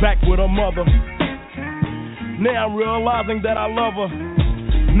she's back with her mother. Now I'm realizing that I love her.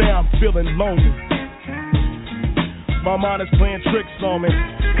 Now I'm feeling lonely. My mind is playing tricks on me.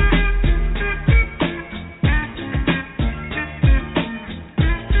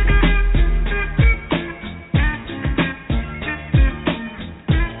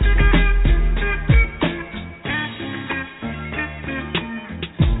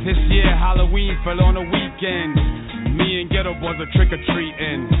 This year Halloween fell on a weekend. Me and Ghetto Boys are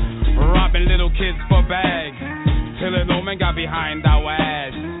trick-or-treating, robbing little kids for bags, till an old man got behind our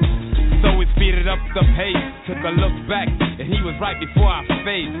ass. So we speeded up the pace, took a look back, and he was right before our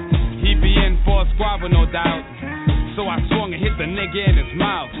face. He'd be in for a squabble, no doubt, so I swung and hit the nigga in his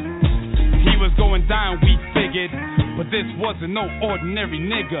mouth. He was going down, we figured, but this wasn't no ordinary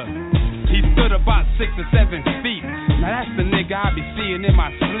nigga. He stood about 6 or 7 feet. Now that's the nigga I be seeing in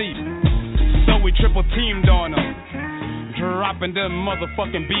my sleep. So we triple teamed on him, dropping them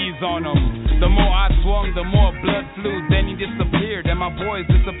motherfucking bees on him. The more I swung, the more blood flew. Then he disappeared, and my boys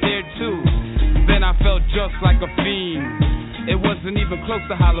disappeared too. Then I felt just like a fiend. It wasn't even close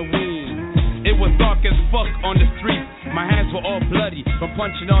to Halloween. It was dark as fuck on the street. My hands were all bloody from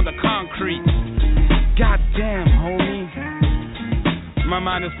punching on the concrete. Goddamn, homie, my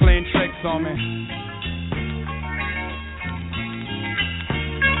mind is playing tricks on me.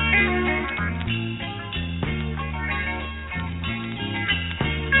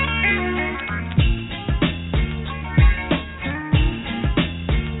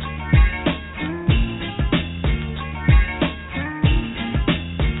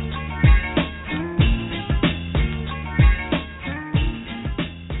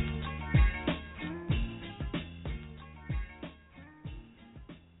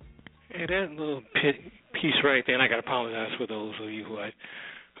 right there, and I got to apologize for those of you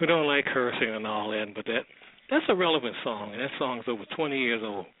who don't like cursing and all that, but that's a relevant song, and that song's over 20 years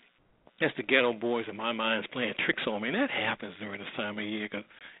old. That's the Ghetto Boys in my mind's playing tricks on me, and that happens during this time of year. Cause,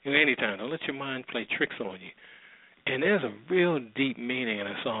 anytime, don't let your mind play tricks on you. And there's a real deep meaning in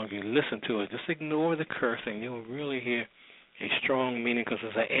a song. If you listen to it, just ignore the cursing. You'll really hear a strong meaning because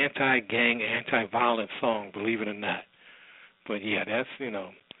it's an anti-gang, anti-violent song, believe it or not. But, yeah, that's,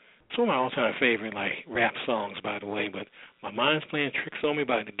 it's one of my all-time favorite, rap songs, by the way. But My Mind's Playing Tricks on Me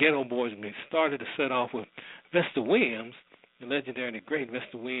by the Ghetto Boys. And we started to set off with Vesta Williams, the legendary, the great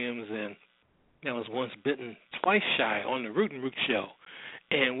Vesta Williams, and that was Once Bitten, Twice Shy on the Root and Root Show.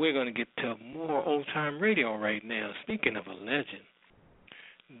 And we're going to get to more old-time radio right now. Speaking of a legend,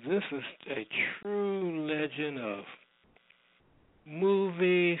 this is a true legend of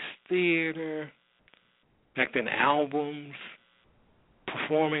movies, theater, back then albums,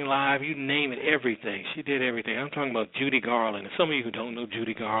 performing live, you name it, everything. She did everything. I'm talking about Judy Garland. And some of you who don't know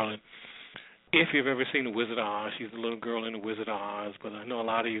Judy Garland, if you've ever seen The Wizard of Oz, she's the little girl in The Wizard of Oz. But I know a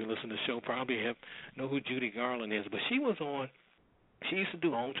lot of you who listen to the show probably know who Judy Garland is. But she used to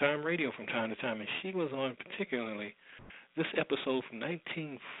do old-time radio from time to time, and she was on particularly this episode from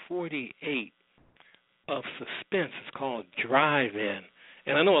 1948 of Suspense. It's called Drive-In.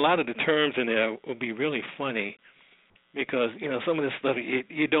 And I know a lot of the terms in there will be really funny because, some of this stuff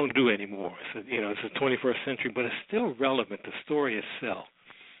you don't do anymore. So, it's the 21st century, but it's still relevant, the story itself.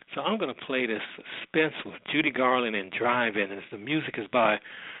 So I'm going to play this Suspense with Judy Garland and Drive-In. And the music is by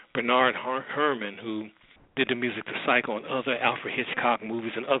Bernard Herrmann, who did the music to Psycho and other Alfred Hitchcock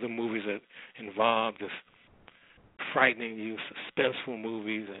movies and other movies that involved this frightening you, suspenseful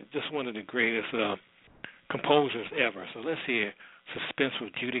movies, and just one of the greatest composers ever. So let's hear Suspense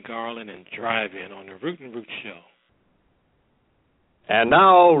with Judy Garland and Drive-In on the Root and Root Show. And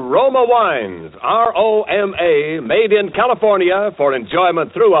now, Roma Wines, R-O-M-A, made in California for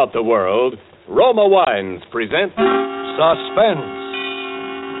enjoyment throughout the world. Roma Wines present Suspense.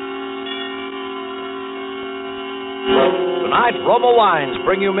 Tonight, Roma Wines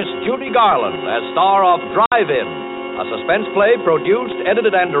bring you Miss Judy Garland as star of Drive-In, a suspense play produced,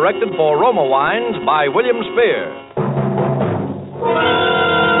 edited, and directed for Roma Wines by William Spear.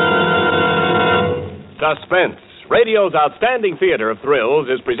 Suspense, radio's outstanding theater of thrills,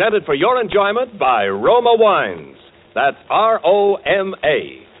 is presented for your enjoyment by Roma Wines. That's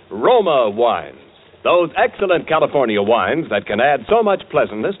R-O-M-A, Roma Wines. Those excellent California wines that can add so much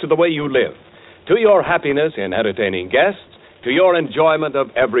pleasantness to the way you live, to your happiness in entertaining guests, to your enjoyment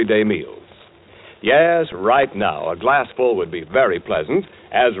of everyday meals. Yes, right now, a glassful would be very pleasant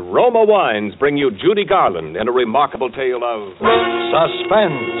as Roma Wines bring you Judy Garland in a remarkable tale of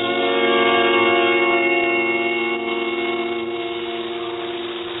Suspense.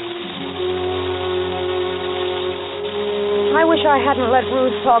 I wish I hadn't let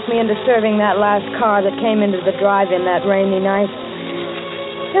Ruth talk me into serving that last car that came into the drive-in that rainy night.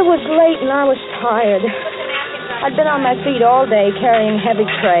 It was late and I was tired. I'd been on my feet all day carrying heavy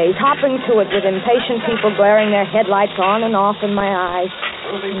trays, hopping to it with impatient people glaring their headlights on and off in my eyes.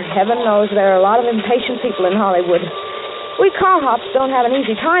 Heaven knows there are a lot of impatient people in Hollywood. We car hops don't have an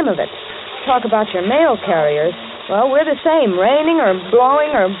easy time of it. Talk about your mail carriers. Well, we're the same. Raining or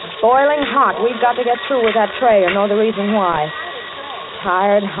blowing or boiling hot, we've got to get through with that tray or know the reason why.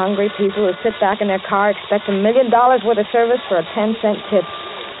 Tired, hungry people who sit back in their car expect $1 million worth of service for a 10-cent tip.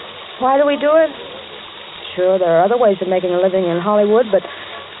 Why do we do it? Sure, there are other ways of making a living in Hollywood, but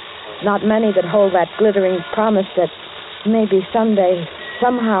not many that hold that glittering promise that maybe someday,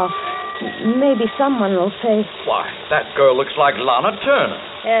 somehow, maybe someone will say, Why, that girl looks like Lana Turner.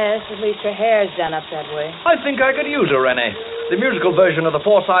 Yes, at least her hair's done up that way. I think I could use her, Rennie. The musical version of the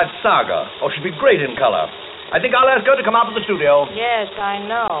Forsyth Saga. Oh, she'd be great in color. I think I'll ask her to come out to the studio. Yes, I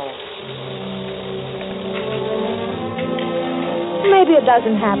know. Maybe it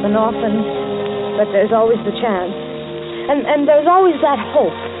doesn't happen often, but there's always the chance. And there's always that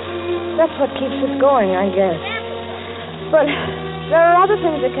hope. That's what keeps us going, I guess. But there are other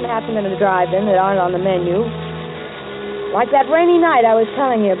things that can happen in a drive-in that aren't on the menu. Like that rainy night I was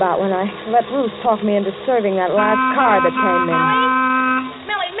telling you about when I let Ruth talk me into serving that last car that came in.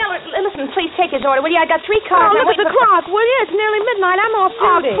 Miller, listen, please take his order, will you? I got 3 cars. Oh, look at the clock, will you? It's nearly midnight. I'm off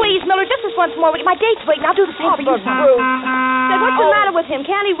duty. Oh, please, Miller, just this once more. My date's waiting. I'll do the same for you, son. Say, what's the matter with him?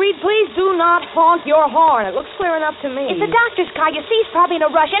 Can't he read? Please do not honk your horn. It looks clear enough to me. It's the doctor's car. You see, he's probably in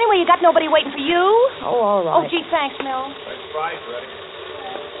a rush. Anyway, you got nobody waiting for you. Oh, all right. Oh, gee, thanks, Mill.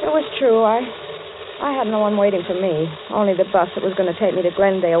 It was true. I had no one waiting for me. Only the bus that was going to take me to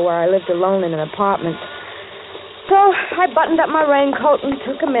Glendale, where I lived alone in an apartment. So I buttoned up my raincoat and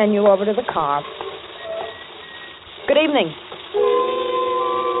took a menu over to the car. Good evening.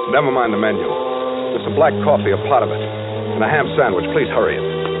 Never mind the menu. There's some black coffee, a pot of it, and a ham sandwich. Please hurry it.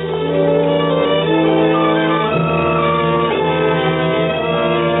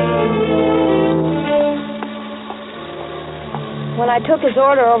 When I took his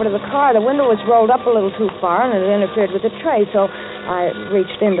order over to the car, the window was rolled up a little too far, and it interfered with the tray, so I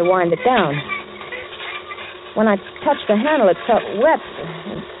reached in to wind it down. When I touched the handle, it felt wet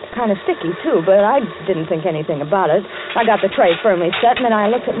and kind of sticky, too, but I didn't think anything about it. I got the tray firmly set, and then I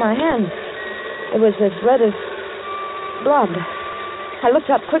looked at my hand. It was as red as blood. I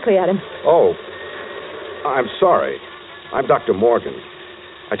looked up quickly at him. Oh, I'm sorry. I'm Dr. Morgan.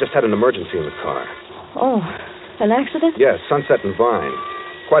 I just had an emergency in the car. Oh, an accident? Yes, Sunset and Vine.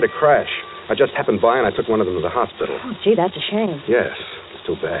 Quite a crash. I just happened by and I took one of them to the hospital. Oh, gee, that's a shame. Yes, it's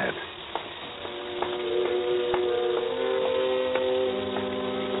too bad.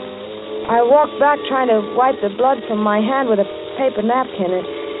 I walked back trying to wipe the blood from my hand with a paper napkin.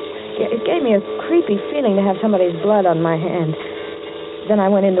 It gave me a creepy feeling to have somebody's blood on my hand. Then I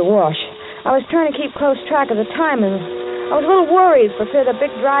went in to wash. I was trying to keep close track of the time, and I was a little worried for fear the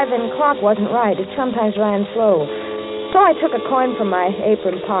big drive-in clock wasn't right. It sometimes ran slow. So I took a coin from my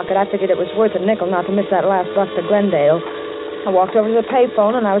apron pocket. I figured it was worth a nickel not to miss that last bus to Glendale. I walked over to the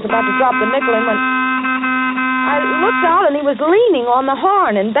payphone, and I was about to drop the nickel in when I looked out, and he was leaning on the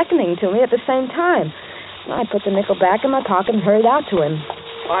horn and beckoning to me at the same time. I put the nickel back in my pocket and hurried out to him.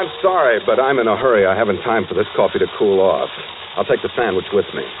 I'm sorry, but I'm in a hurry. I haven't time for this coffee to cool off. I'll take the sandwich with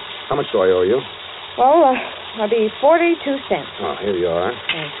me. How much do I owe you? Oh, that'll be 42 cents. Oh, here you are.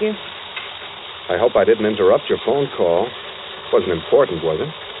 Thank you. I hope I didn't interrupt your phone call. Wasn't important, was it?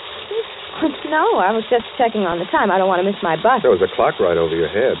 No, I was just checking on the time. I don't want to miss my bus. There was a clock right over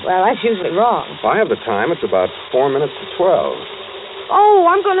your head. Well, that's usually wrong. I have the time. It's about 4 minutes to 12. Oh,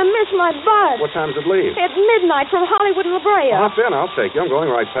 I'm going to miss my bus. What time does it leave? At midnight from Hollywood and La Brea. Hop in. I'll take you. I'm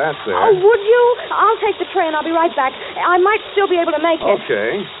going right past there. Oh, would you? I'll take the tray and I'll be right back. I might still be able to make it.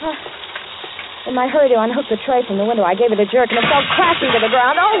 Okay. In my hurry to unhook the tray from the window, I gave it a jerk and it fell crashing to the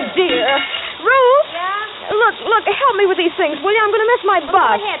ground. Oh, dear. Ruth? Yeah? Look, help me with these things, will you? I'm going to miss my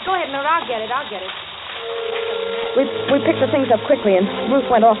bus. Go ahead, Miller. I'll get it. We picked the things up quickly, and Ruth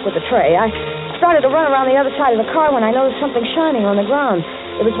went off with the tray. I started to run around the other side of the car when I noticed something shining on the ground.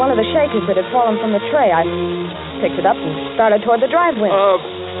 It was one of the shakers that had fallen from the tray. I picked it up and started toward the driveway.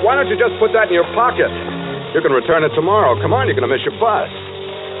 Why don't you just put that in your pocket? You can return it tomorrow. Come on, you're going to miss your bus.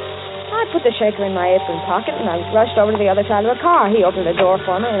 I put the shaker in my apron pocket, and I rushed over to the other side of the car. He opened the door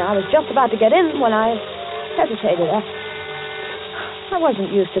for me, and I was just about to get in when I hesitated. I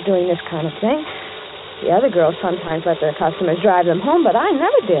wasn't used to doing this kind of thing. The other girls sometimes let their customers drive them home, but I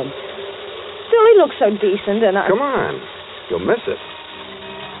never did. Still, he looked so decent, and I... Come on. You'll miss it.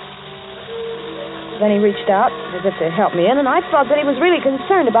 Then he reached out as if to help me in, and I thought that he was really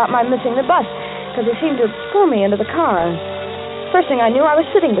concerned about my missing the bus, because he seemed to pull me into the car. First thing I knew, I was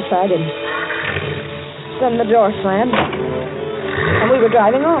sitting beside him. Then the door slammed, and we were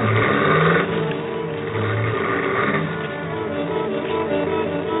driving off.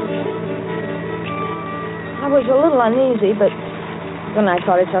 I was a little uneasy, but then I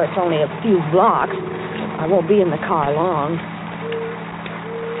thought it's only a few blocks. I won't be in the car long.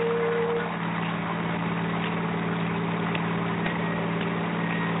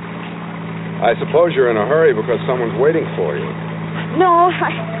 I suppose you're in a hurry because someone's waiting for you. No,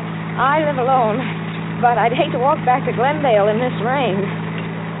 I live alone, but I'd hate to walk back to Glendale in this rain.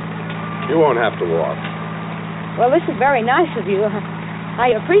 You won't have to walk. Well, this is very nice of you.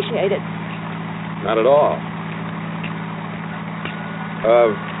 I appreciate it. Not at all.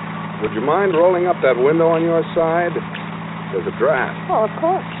 Would you mind rolling up that window on your side? There's a draft. Oh, of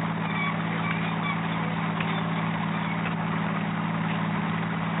course.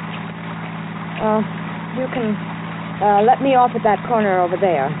 You can let me off at that corner over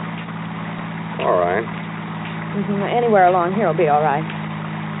there. All right. Mm-hmm. Anywhere along here will be all right.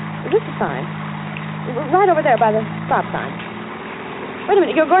 This is fine. Right over there by the stop sign. Wait a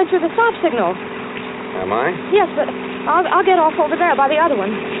minute, you're going through the stop signal. Am I? Yes, but I'll get off over there by the other one.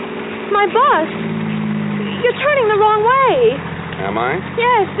 My bus! You're turning the wrong way. Am I?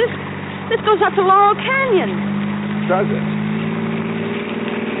 Yes, this goes up to Laurel Canyon. Does it?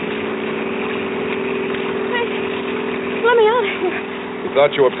 Hey, let me out of here. You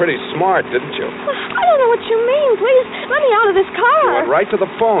thought you were pretty smart, didn't you? I don't know what you mean. Please, let me out of this car. You went right to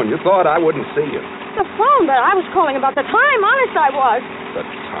the phone. You thought I wouldn't see you. The phone? But I was calling about the time. Honest, I was. The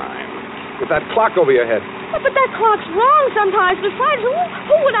time. With that clock over your head. But that clock's wrong sometimes. Besides,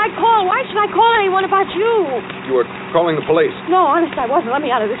 who would I call? Why should I call anyone about you? You were calling the police. No, honest, I wasn't. Let me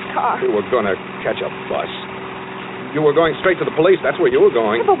out of this car. We were going to catch a bus. You were going straight to the police. That's where you were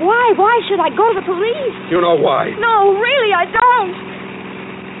going. But why? Why should I go to the police? You know why. No, really, I don't.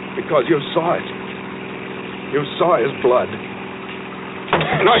 Because you saw it. You saw his blood.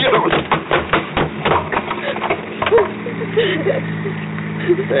 No, you don't.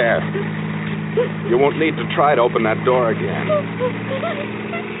 There. You won't need to try to open that door again.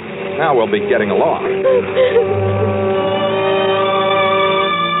 Now we'll be getting along.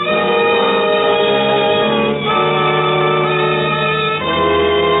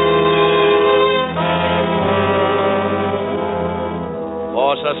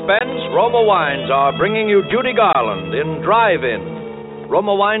 For suspense, Roma Wines are bringing you Judy Garland in Drive-In.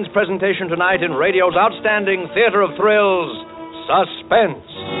 Roma Wines' presentation tonight in radio's outstanding theater of thrills, Suspense.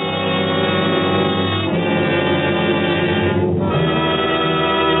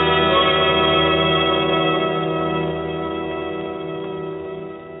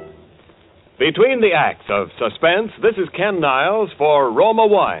 Between the acts of Suspense, this is Ken Niles for Roma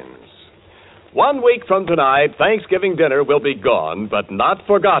Wines. 1 week from tonight, Thanksgiving dinner will be gone, but not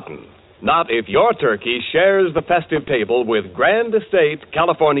forgotten. Not if your turkey shares the festive table with Grand Estate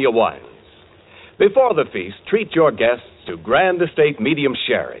California wines. Before the feast, treat your guests to Grand Estate Medium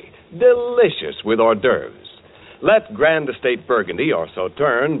Sherry, delicious with hors d'oeuvres. Let Grand Estate Burgundy or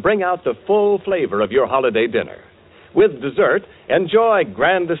Sauterne bring out the full flavor of your holiday dinner. With dessert, enjoy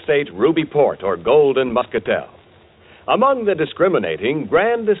Grand Estate Ruby Port or Golden Muscatel. Among the discriminating,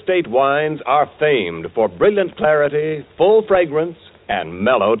 Grand Estate wines are famed for brilliant clarity, full fragrance, and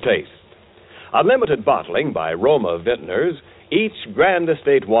mellow taste. Unlimited bottling by Roma Vintners, each Grand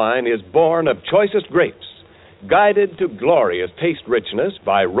Estate wine is born of choicest grapes, guided to glorious taste richness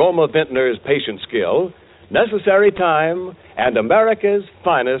by Roma Vintners' patient skill, necessary time, and America's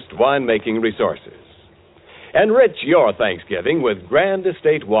finest winemaking resources. Enrich your Thanksgiving with Grand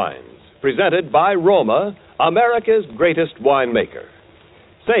Estate wines, presented by Roma, America's greatest winemaker.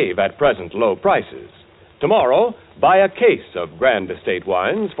 Save at present low prices. Tomorrow, buy a case of Grand Estate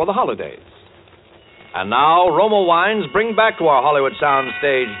wines for the holidays. And now, Roma Wines bring back to our Hollywood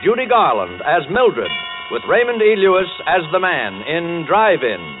soundstage Judy Garland as Mildred, with Raymond E. Lewis as the man in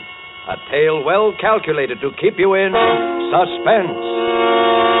Drive-In. A tale well calculated to keep you in suspense.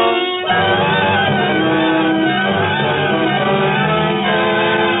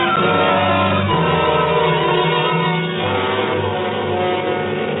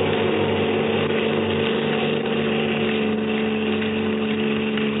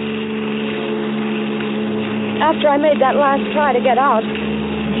 After I made that last try to get out,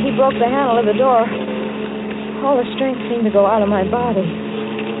 he broke the handle of the door. All the strength seemed to go out of my body.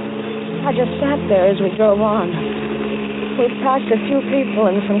 I just sat there as we drove on. We passed a few people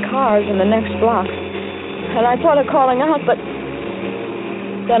and some cars in the next block. And I thought of calling out, but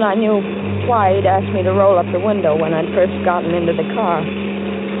then I knew why he'd asked me to roll up the window when I'd first gotten into the car.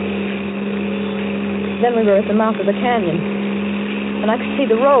 Then we were at the mouth of the canyon, and I could see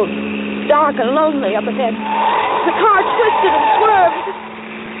the road, dark and lonely up ahead. The car twisted and swerved.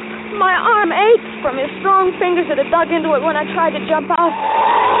 My arm ached from his strong fingers that had dug into it when I tried to jump out.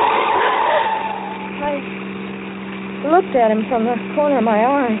 I looked at him from the corner of my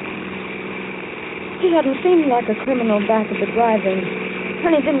eye. He hadn't seemed like a criminal back at the drive-in,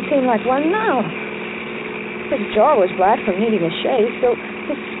 and he didn't seem like one now. His jaw was black from needing a shave, so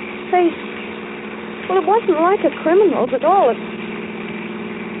his face, well, it wasn't like a criminal's at all.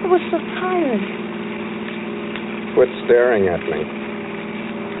 It was so tired. Quit staring at me.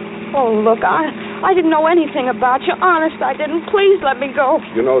 Oh, look, I didn't know anything about you. Honest, I didn't. Please let me go.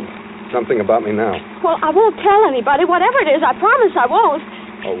 You know something about me now. Well, I won't tell anybody. Whatever it is, I promise I won't.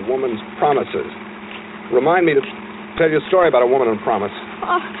 A woman's promises. Remind me to tell you a story about a woman and promise.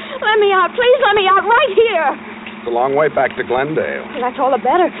 Oh, let me out. Please let me out right here. It's a long way back to Glendale. Well, that's all the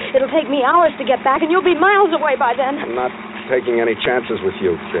better. It'll take me hours to get back, and you'll be miles away by then. I'm not taking any chances with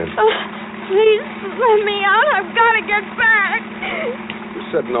you, kid. Please let me out. I've got to get back. You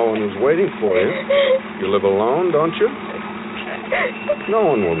said no one was waiting for you. You live alone, don't you?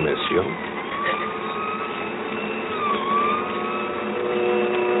 No one will miss you.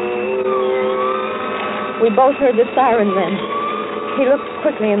 We both heard the siren then. He looked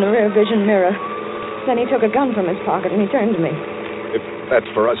quickly in the rear vision mirror. Then he took a gun from his pocket and he turned to me. If that's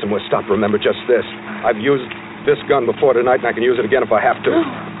for us and we're stopped, remember just this. I've used this gun before tonight and I can use it again if I have to.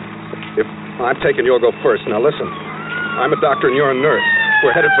 If I'm taking, you'll go first. Now listen, I'm a doctor and you're a nurse.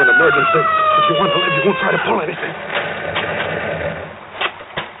 We're headed for an emergency. If you want to live, you won't try to pull anything.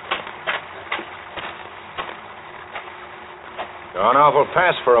 Going awful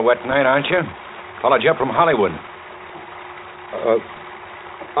fast for a wet night, aren't you? Followed you up from Hollywood.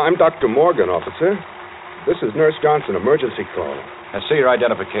 I'm Dr. Morgan, officer. This is Nurse Johnson, emergency call. I see your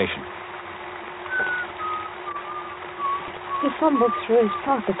identification. He fumbled through his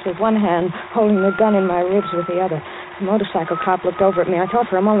pockets with one hand, holding the gun in my ribs with the other. The motorcycle cop looked over at me. I thought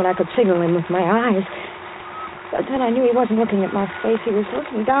for a moment I could signal him with my eyes. But then I knew he wasn't looking at my face. He was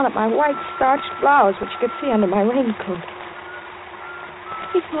looking down at my white starched blouse, which you could see under my raincoat.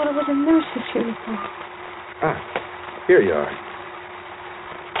 He thought it was a nurse's uniform. Ah, here you are.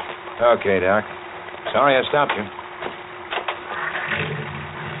 Okay, Doc. Sorry I stopped you.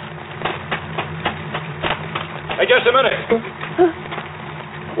 Hey, just a minute.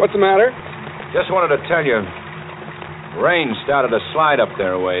 What's the matter? Just wanted to tell you, rain started to slide up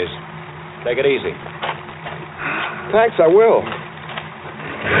there a ways. Take it easy. Thanks, I will.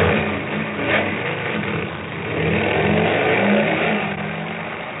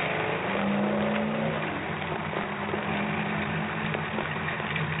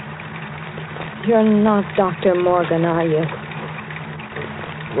 You're not Dr. Morgan, are you?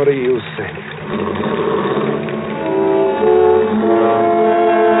 What do you think?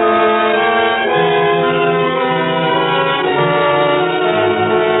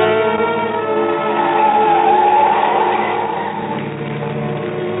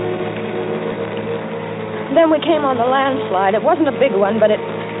 Then we came on the landslide. It wasn't a big one, but it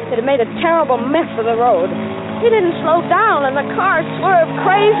had made a terrible mess of the road. He didn't slow down, and the car swerved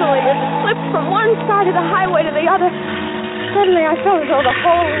crazily as it slipped from one side of the highway to the other. Suddenly, I felt as though the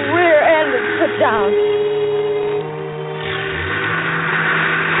whole rear end had slipped down.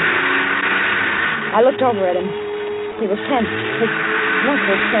 I looked over at him. He was tense. His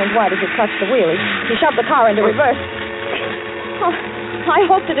muscles turned white as he clutched the wheel. He shoved the car into reverse. Oh, I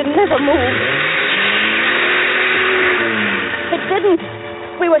hoped it had never moved. It didn't.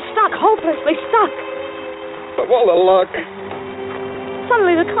 We were stuck, hopelessly stuck. Of all the luck.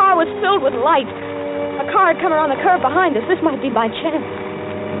 Suddenly the car was filled with light. A car had come around the curve behind us. This might be by chance.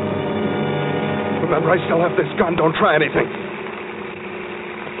 Remember, I still have this gun. Don't try anything.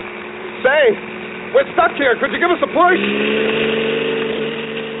 Say, we're stuck here. Could you give us a push?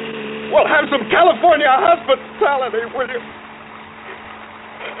 We'll have some California hospitality, will you?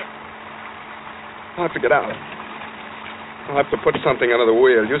 I'll have to get out. I'll have to put something under the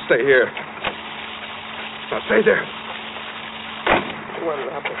wheel. You stay here. Now, stay there. What did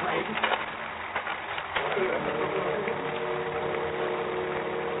I have to hide?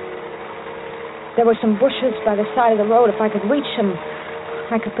 There were some bushes by the side of the road. If I could reach them,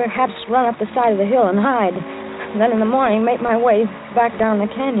 I could perhaps run up the side of the hill and hide. And then in the morning, make my way back down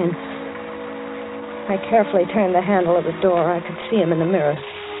the canyon. I carefully turned the handle of the door. I could see him in the mirror.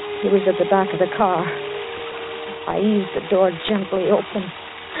 He was at the back of the car. I eased the door gently open,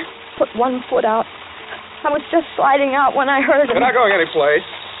 put one foot out. I was just sliding out when I heard him. We're not going anyplace.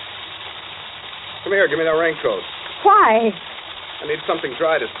 Come here, give me that raincoat. Why? I need something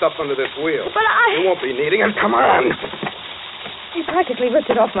dry to stuff under this wheel. But I... You won't be needing it. Come on. He practically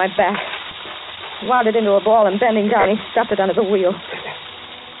ripped it off my back. Wound it into a ball and bending down, he stuffed it under the wheel.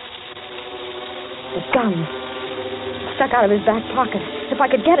 The gun stuck out of his back pocket. If I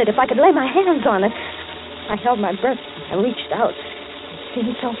could get it, if I could lay my hands on it. I held my breath. I reached out. It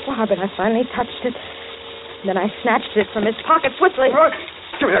seemed so far, but I finally touched it. Then I snatched it from his pocket swiftly.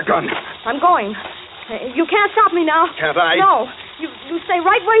 Give me that gun. I'm going. You can't stop me now. Can't I? No. You stay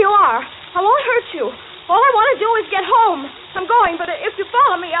right where you are. I won't hurt you. All I want to do is get home. I'm going, but if you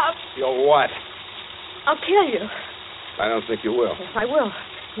follow me, You'll what? I'll kill you. I don't think you will. Yes, I will.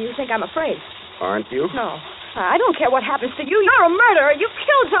 You think I'm afraid? Aren't you? No. I don't care what happens to you. You're a murderer. You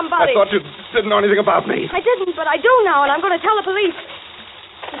killed somebody. I thought you didn't know anything about me. I didn't, but I do now, and I'm going to tell the police.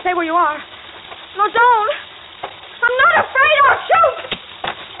 You stay where you are. No, don't. I'm not afraid. I'll shoot.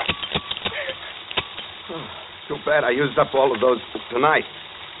 Oh, too bad I used up all of those tonight.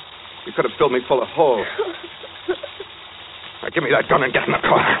 You could have filled me full of holes. Now, give me that gun and get in the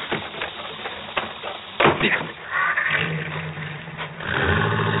car.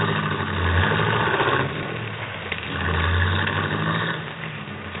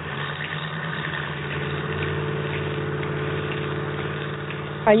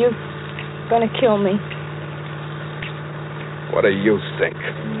 Are you going to kill me? What do you think?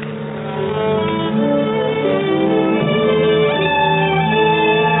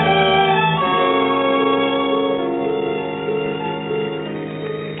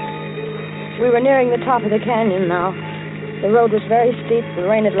 We were nearing the top of the canyon now. The road was very steep. The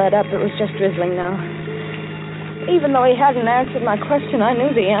rain had let up. It was just drizzling now. Even though he hadn't answered my question, I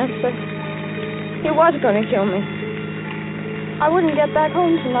knew the answer. He was going to kill me. I wouldn't get back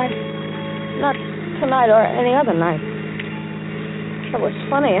home tonight. Not tonight or any other night. It was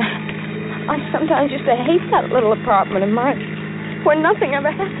funny. I sometimes used to hate that little apartment of mine where nothing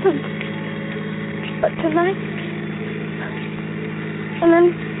ever happened. But tonight... And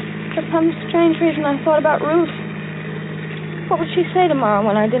then, for some strange reason, I thought about Ruth. What would she say tomorrow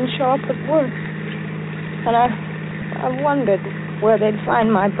when I didn't show up at work? And I wondered where they'd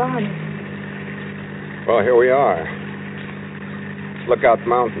find my body. Well, here we are. Lookout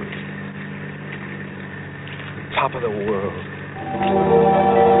Mountain. Top of the world.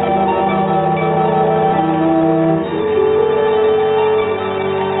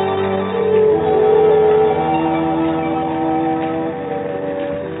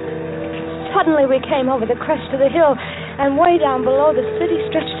 Suddenly we came over the crest of the hill, and way down below the city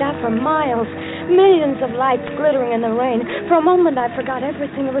stretched out for miles, millions of lights glittering in the rain. For a moment I forgot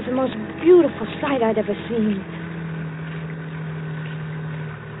everything. It was the most beautiful sight I'd ever seen.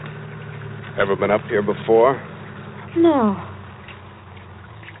 Ever been up here before? No.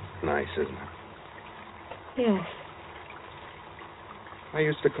 Nice, isn't it? Yes. I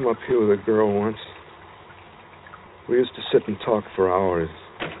used to come up here with a girl once. We used to sit and talk for hours.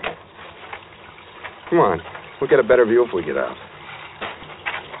 Come on. We'll get a better view if we get out.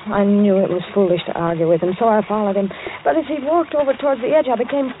 I knew it was foolish to argue with him, so I followed him. But as he walked over towards the edge, I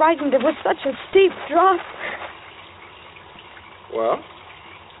became frightened. It was such a steep drop. Well?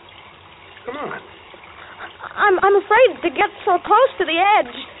 Come on. I'm afraid to get so close to the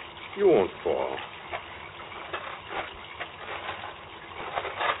edge. You won't fall.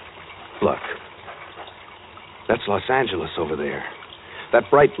 Look. That's Los Angeles over there. That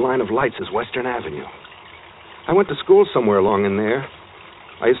bright line of lights is Western Avenue. I went to school somewhere along in there.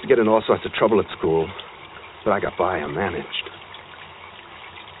 I used to get in all sorts of trouble at school, but I got by. I managed.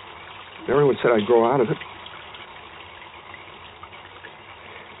 Everyone said I'd grow out of it.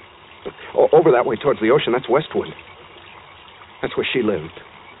 Over that way towards the ocean, that's Westwood. That's where she lived.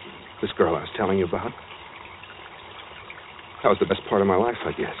 This girl I was telling you about. That was the best part of my life,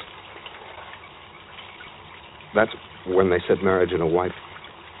 I guess. That's when they said marriage and a wife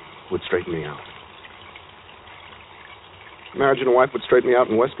would straighten me out. Marriage and a wife would straighten me out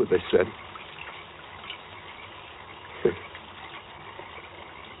in Westwood, they said.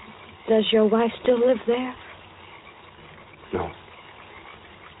 Does your wife still live there? No.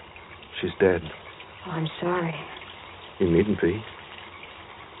 She's dead. Oh, I'm sorry. You needn't be.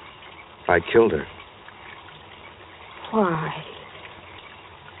 I killed her. Why?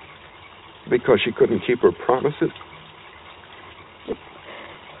 Because she couldn't keep her promises.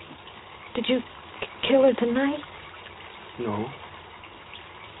 Did you kill her tonight? No.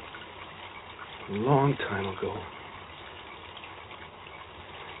 A long time ago.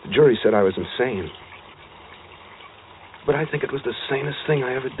 The jury said I was insane. But I think it was the sanest thing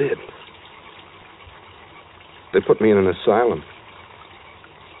I ever did. They put me in an asylum.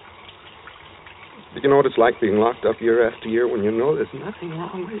 Do you know what it's like being locked up year after year when you know there's nothing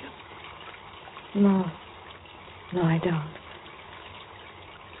wrong with you? No. No, I don't.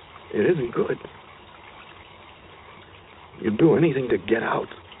 It isn't good. You'd do anything to get out.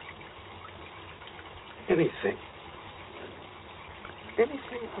 Anything. Anything.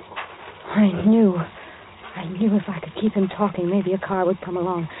 I knew if I could keep him talking, maybe a car would come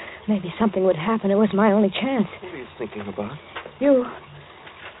along. Maybe something would happen. It was my only chance. What are you thinking about? You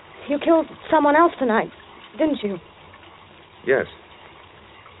killed someone else tonight, didn't you? Yes.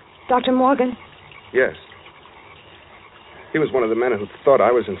 Dr. Morgan? Yes. He was one of the men who thought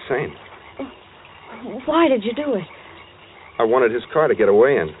I was insane. Why did you do it? I wanted his car to get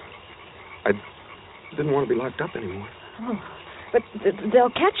away in. I didn't want to be locked up anymore. Oh, but they'll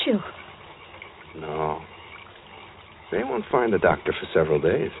catch you. No. They won't find the doctor for several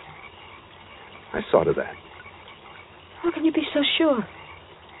days. I saw to that. How can you be so sure?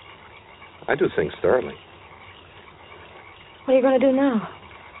 I do things thoroughly. What are you going to do now?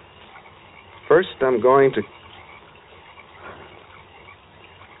 First, I'm going to...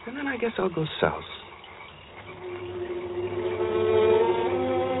 And then I guess I'll go south.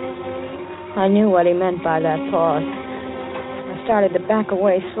 I knew what he meant by that pause. I started to back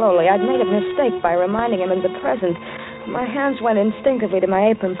away slowly. I'd made a mistake by reminding him of the present. My hands went instinctively to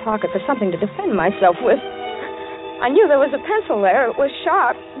my apron pocket for something to defend myself with. I knew there was a pencil there. It was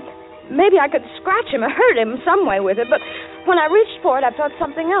sharp. Maybe I could scratch him or hurt him some way with it, but when I reached for it, I felt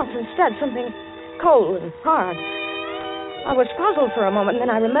something else instead, something cold and hard. I was puzzled for a moment, and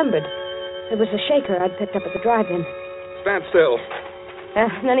then I remembered. It was the shaker I'd picked up at the drive-in. Stand still.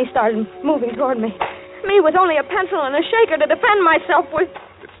 And then he started moving toward me. Me with only a pencil and a shaker to defend myself with.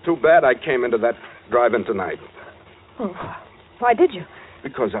 It's too bad I came into that drive-in tonight. Oh, why did you?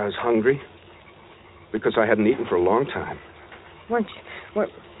 Because I was hungry. Because I hadn't eaten for a long time. Weren't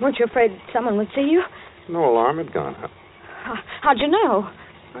Weren't you afraid someone would see you? No alarm had gone. How'd you know?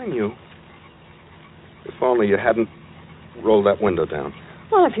 I knew. If only you hadn't rolled that window down.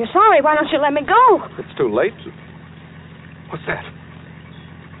 Well, if you're sorry, why don't you let me go? It's too late. What's that?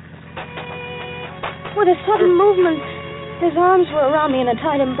 With a sudden movement, his arms were around me in a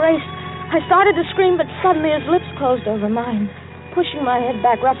tight embrace. I started to scream, but suddenly his lips closed over mine. Pushing my head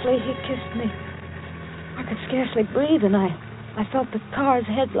back roughly, he kissed me. I could scarcely breathe, and I felt the car's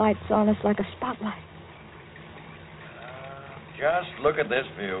headlights on us like a spotlight. Just look at this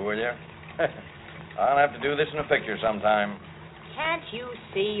view, will you? I'll have to do this in a picture sometime. Can't you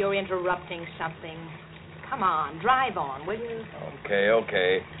see you're interrupting something? Come on, drive on, will you?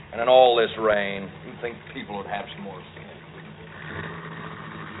 Okay. And in all this rain, you'd think people would have some more sense.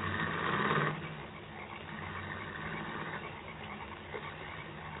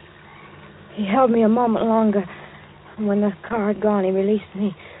 He held me a moment longer. And when the car had gone, he released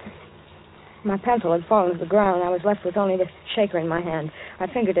me. My pencil had fallen to the ground. I was left with only the shaker in my hand. I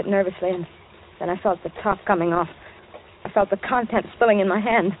fingered it nervously, and then I felt the top coming off. I felt the contents spilling in my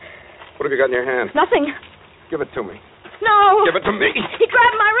hand. What have you got in your hand? Nothing. Give it to me. No. Give it to me. He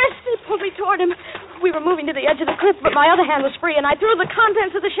grabbed my wrist. He pulled me toward him. We were moving to the edge of the cliff, but my other hand was free, and I threw the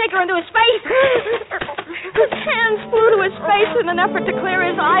contents of the shaker into his face. His hands flew to his face in an effort to clear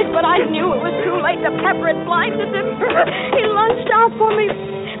his eyes, but I knew it was too late. The pepper had blinded him. He lunged out for me,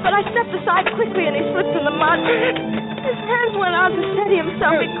 but I stepped aside quickly, and he slipped in the mud. His hands went out to steady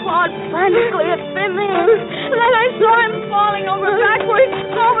himself. He clawed frantically at thin air. Then I saw him falling over backwards,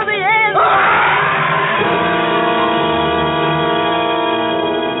 over the edge.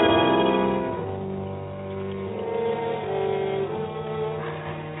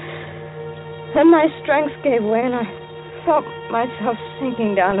 Then my strength gave way, and I felt myself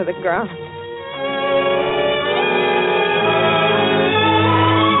sinking down to the ground.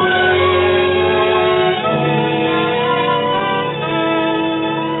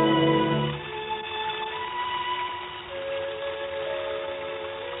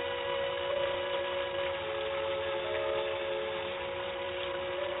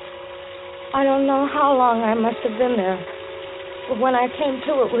 I don't know how long I must have been there. But when I came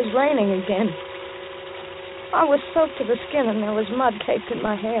to, it was raining again. I was soaked to the skin, and there was mud caked in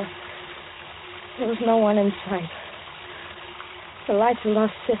my hair. There was no one in sight. The lights of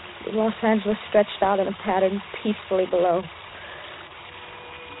Los Angeles stretched out in a pattern peacefully below.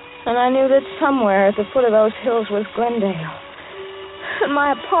 And I knew that somewhere at the foot of those hills was Glendale. And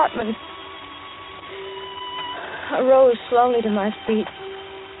my apartment. I rose slowly to my feet,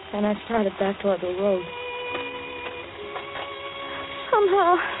 and I started back toward the road.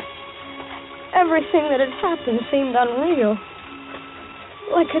 Somehow, everything that had happened seemed unreal.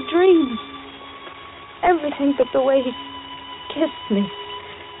 Like a dream. Everything but the way he kissed me.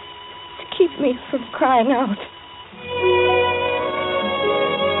 To keep me from crying out.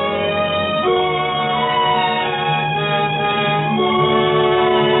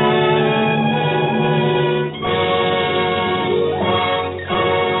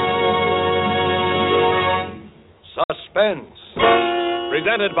 Suspense.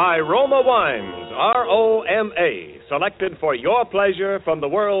 Presented by Roma Wines, R-O-M-A, selected for your pleasure from the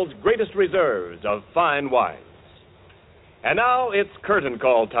world's greatest reserves of fine wines. And now it's curtain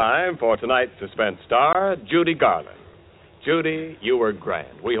call time for tonight's suspense star, Judy Garland. Judy, you were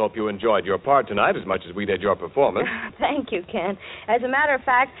grand. We hope you enjoyed your part tonight as much as we did your performance. Thank you, Ken. As a matter of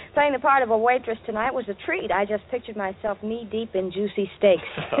fact, playing the part of a waitress tonight was a treat. I just pictured myself knee-deep in juicy steaks.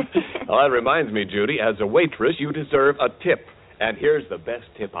 Well, that reminds me, Judy, as a waitress, you deserve a tip. And here's the best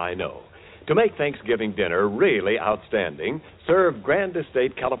tip I know. To make Thanksgiving dinner really outstanding, serve Grand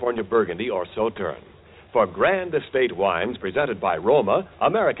Estate California Burgundy or Sauterne. For Grand Estate wines presented by Roma,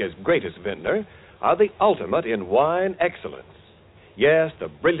 America's greatest vintner, are the ultimate in wine excellence. Yes, the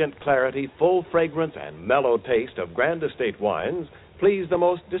brilliant clarity, full fragrance, and mellow taste of Grand Estate wines please the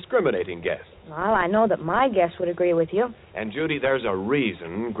most discriminating guests. Well, I know that my guests would agree with you. And, Judy, there's a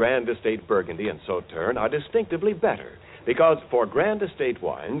reason Grand Estate Burgundy and Sauterne are distinctively better. Because for Grand Estate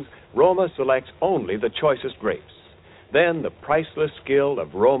wines, Roma selects only the choicest grapes. Then the priceless skill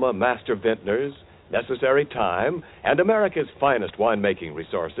of Roma master vintners, necessary time, and America's finest winemaking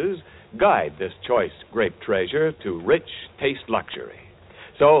resources guide this choice grape treasure to rich taste luxury.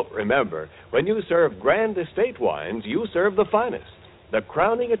 So remember, when you serve Grand Estate wines, you serve the finest, the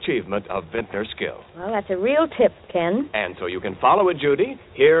crowning achievement of vintner skill. Well, that's a real tip, Ken. And so you can follow it, Judy.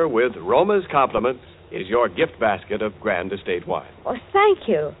 Here with Roma's compliments is your gift basket of Grand Estate wine. Oh, thank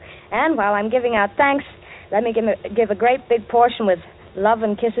you. And while I'm giving out thanks, let me give a great big portion with love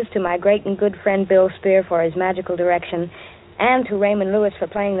and kisses to my great and good friend Bill Spear for his magical direction, And to Raymond Lewis for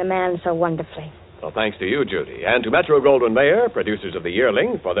playing the man so wonderfully. Well, thanks to you, Judy, and to Metro-Goldwyn-Mayer, producers of The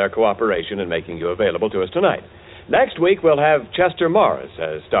Yearling, for their cooperation in making you available to us tonight. Next week, we'll have Chester Morris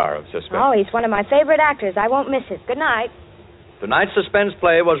as star of Suspense. Oh, he's one of my favorite actors. I won't miss it. Good night. Tonight's suspense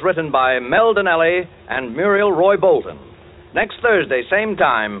play was written by Mel Donnelly and Muriel Roy Bolton. Next Thursday, same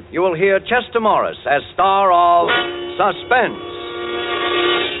time, you will hear Chester Morris as star of Suspense.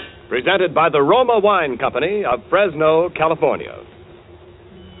 Presented by the Roma Wine Company of Fresno, California.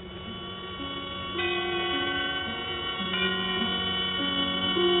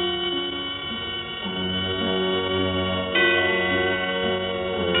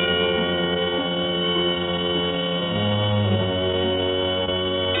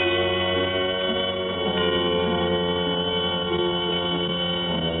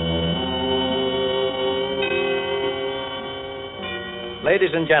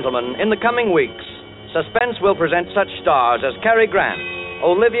 Ladies and gentlemen, in the coming weeks, Suspense will present such stars as Cary Grant,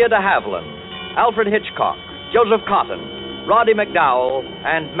 Olivia de Havilland, Alfred Hitchcock, Joseph Cotton, Roddy McDowell,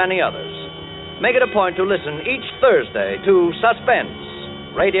 and many others. Make it a point to listen each Thursday to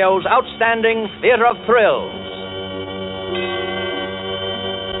Suspense, radio's outstanding theater of thrills.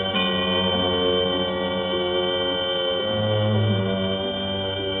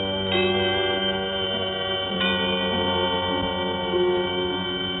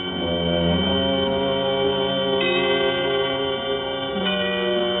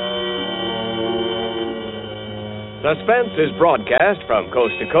 Suspense is broadcast from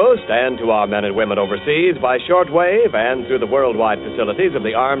coast to coast and to our men and women overseas by shortwave and through the worldwide facilities of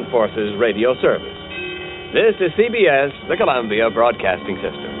the Armed Forces Radio Service. This is CBS, the Columbia Broadcasting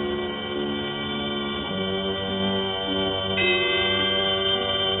System.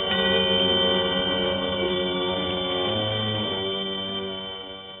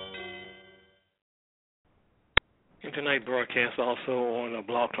 Tonight broadcast also on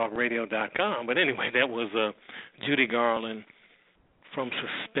blogtalkradio.com. But anyway, that was Judy Garland from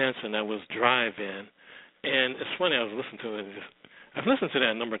Suspense, and that was Drive-In. And it's funny, I was listening to it. I've listened to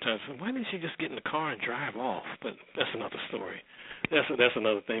that a number of times. Why didn't she just get in the car and drive off? But that's another story. That's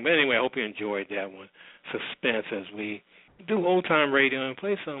another thing. But anyway, I hope you enjoyed that one, Suspense, as we do old-time radio and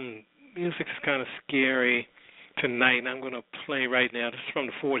play some music that's kind of scary tonight. And I'm going to play right now. This is from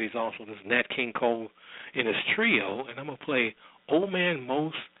the 40s also. This is Nat King Cole in his trio, and I'm going to play Old Man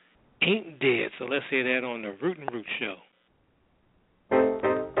Most Ain't Dead. So let's hear that on the Root and Root Show.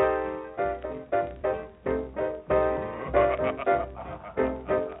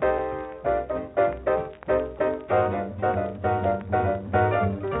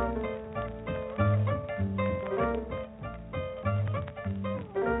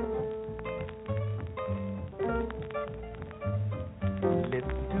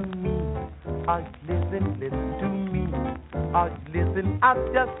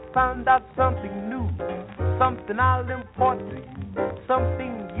 I've just found out something new, something I'll import to you,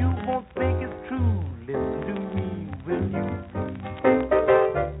 something you won't think is true. Listen to me, will you?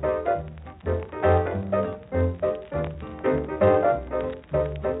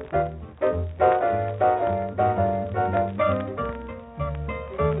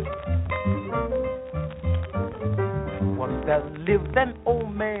 Once there lived an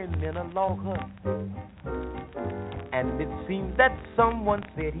old man in a log hut, and it seems that someone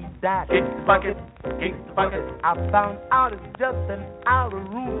said he died. Kick the bucket, kick the bucket. I found out it's just an idle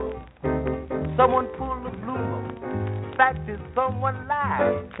rumor. Someone pulled the bloomer. Fact is, someone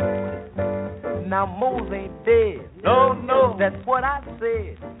lied. Now Mose ain't dead. No, no. That's what I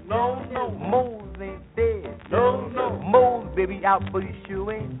said. No, no. Mose ain't dead. No, no. Mose, baby, out, but he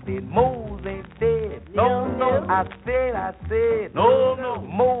sure ain't dead. Mose ain't dead. No, no. I said. No, no.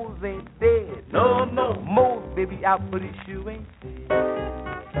 Mose ain't dead. No, no. Mose, baby, out, but he sure ain't dead.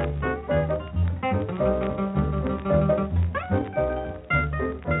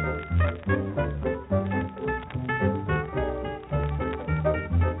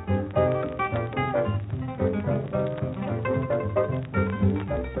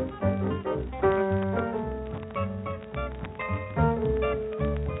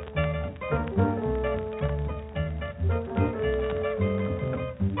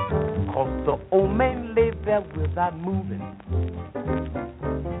 Without moving,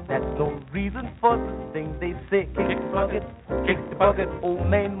 that's no reason for the thing they say. Kick the bucket, kick the bucket. Old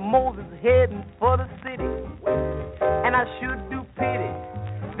man Moses heading for the city, and I sure do pity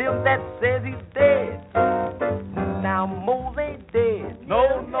them that says he's dead. Now Moses ain't dead.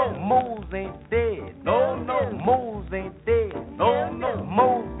 No, no. Moses ain't dead. No, no. Moses ain't dead. No, no.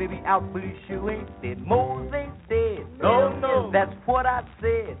 Moses, baby, out, but he sure ain't dead. Moses ain't dead. No, no. That's what I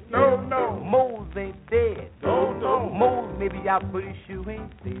said. No, no. Mose ain't dead. No, no. Mose may be out, but he sure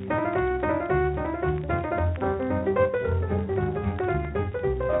ain't dead.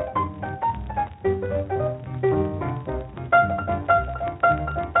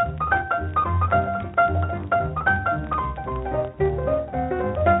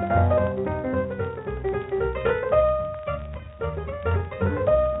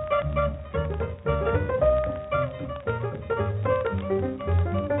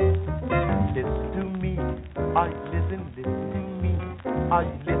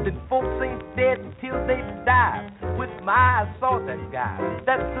 That guy.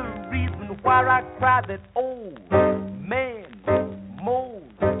 That's the reason why I cry that old man Mose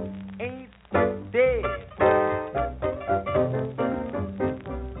ain't dead.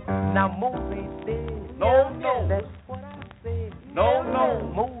 Now Mose ain't dead. No, no. That's what I said. No,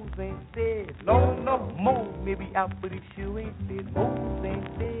 no. Mose ain't dead. No, no. Mose may be out, but he sure ain't dead. Mose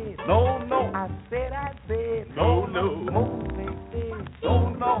ain't dead. No, no. I said. No, no. Mose ain't dead. No,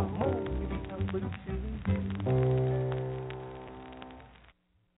 no. Mose may be out, but he sure ain't dead.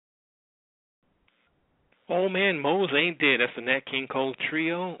 Old Man Mose Ain't Dead. That's the Nat King Cole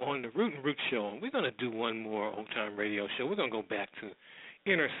Trio on the Root and Root Show. And we're going to do one more old-time radio show. We're going to go back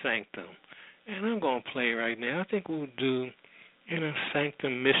to Inner Sanctum. And I'm going to play right now. I think we'll do Inner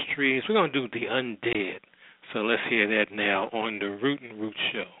Sanctum Mysteries. We're going to do The Undead. So let's hear that now on the Root and Root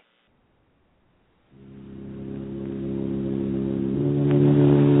Show.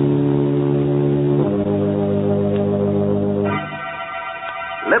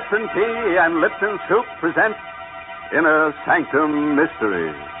 Lipton Tea and Lipton Soup present Inner Sanctum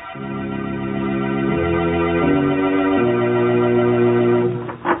Mysteries.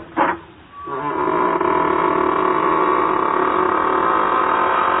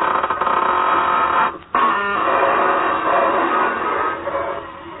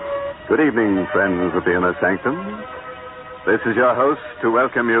 Good evening, friends of the Inner Sanctum. This is your host to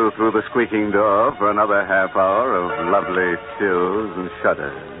welcome you through the squeaking door for another half hour of lovely chills and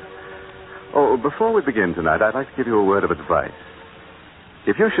shudders. Oh, before we begin tonight, I'd like to give you a word of advice.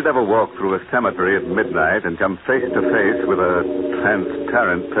 If you should ever walk through a cemetery at midnight and come face to face with a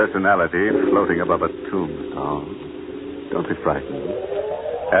transparent personality floating above a tombstone, don't be frightened.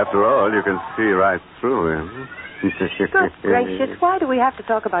 After all, you can see right through him. Good gracious, why do we have to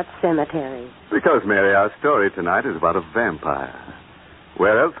talk about cemeteries? Because, Mary, our story tonight is about a vampire.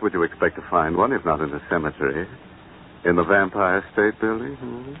 Where else would you expect to find one if not in a cemetery? In the Vampire State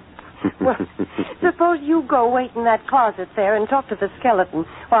Building? Well, suppose you go wait in that closet there and talk to the skeleton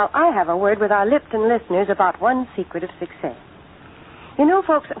while I have a word with our Lipton listeners about one secret of success. You know,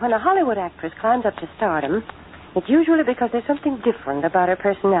 folks, when a Hollywood actress climbs up to stardom, it's usually because there's something different about her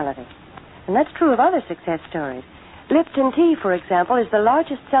personality. And that's true of other success stories. Lipton Tea, for example, is the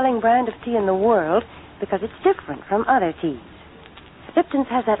largest selling brand of tea in the world because it's different from other teas. Lipton's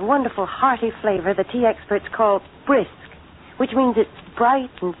has that wonderful hearty flavor the tea experts call brisk, which means it's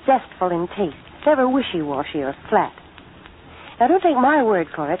bright and zestful in taste, never wishy-washy or flat. Now, don't take my word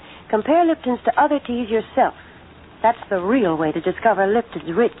for it. Compare Lipton's to other teas yourself. That's the real way to discover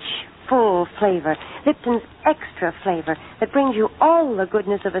Lipton's rich, full flavor, Lipton's extra flavor that brings you all the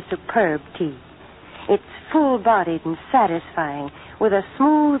goodness of a superb tea. It's full-bodied and satisfying with a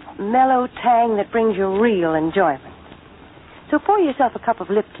smooth, mellow tang that brings you real enjoyment. So pour yourself a cup of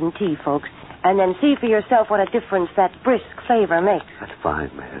Lipton tea, folks, and then see for yourself what a difference that brisk flavor makes. That's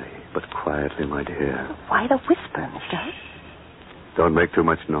fine, Mary, but quietly, my dear. Why the whisper, Mr. Hush? Don't make too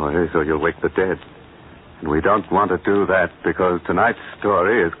much noise or you'll wake the dead. And we don't want to do that because tonight's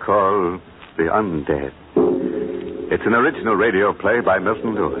story is called The Undead. It's an original radio play by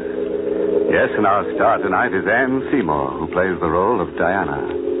Milton Lewis. Yes, and our star tonight is Anne Seymour, who plays the role of Diana.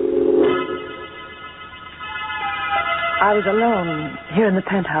 I was alone here in the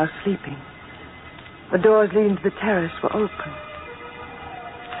penthouse sleeping. The doors leading to the terrace were open.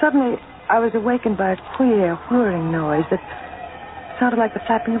 Suddenly, I was awakened by a queer, whirring noise that sounded like the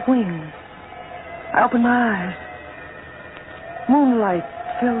flapping of wings. I opened my eyes. Moonlight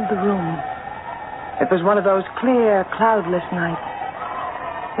filled the room. It was one of those clear, cloudless nights.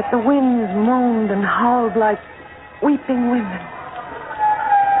 But the winds moaned and howled like weeping women.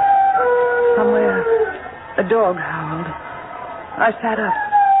 Somewhere, a dog howled. I sat up,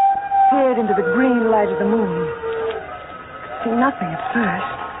 peered into the green light of the moon. Could see nothing at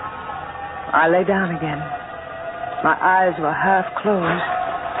first. I lay down again. My eyes were half closed.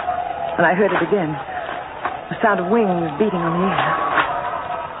 And I heard it again. The sound of wings beating on the air.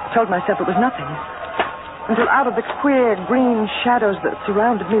 I told myself it was nothing. Until out of the queer green shadows that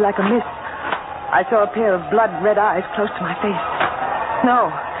surrounded me like a mist, I saw a pair of blood-red eyes close to my face. No,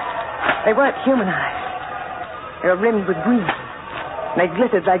 they weren't human eyes. They were rimmed with green. They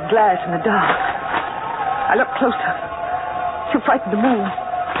glittered like glass in the dark. I looked closer. Too frightened to move.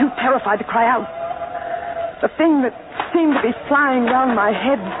 Too terrified to cry out. The thing that seemed to be flying round my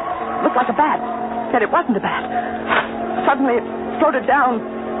head looked like a bat. Yet it wasn't a bat. Suddenly it floated down.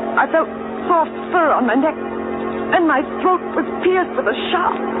 I felt soft fur on my neck. And my throat was pierced with a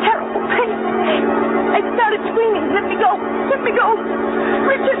sharp, terrible pain. I started screaming, "Let me go! Let me go!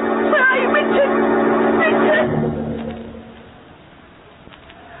 Richard! Where are you, Richard? Richard!"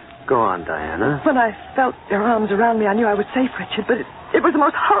 Go on, Diana. When I felt your arms around me, I knew I was safe, Richard, but it was the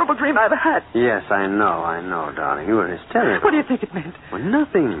most horrible dream I ever had. Yes, I know, darling. You were hysterical. What do you think it meant? Well,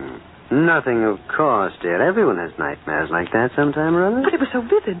 nothing. Nothing, of course, dear. Everyone has nightmares like that sometime or other. But it was so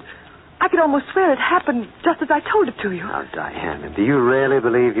vivid. I could almost swear it happened just as I told it to you. Now, Diana, do you really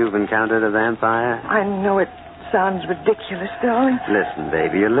believe you've encountered a vampire? I know it sounds ridiculous, darling. Listen,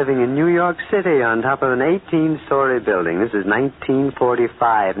 baby, you're living in New York City on top of an 18-story building. This is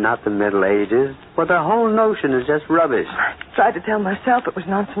 1945, not the Middle Ages. Well, the whole notion is just rubbish. I tried to tell myself it was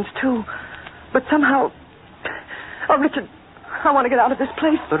nonsense, too. But somehow... Oh, Richard, I want to get out of this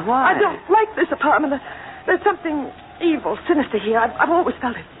place. But why? I don't like this apartment. There's something evil, sinister here. I've always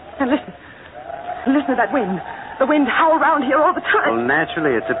felt it. And listen to that wind. The wind howl around here all the time. Well,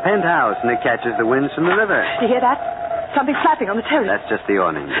 naturally, it's a penthouse, and it catches the winds from the river. You hear that? Something flapping on the terrace. That's just the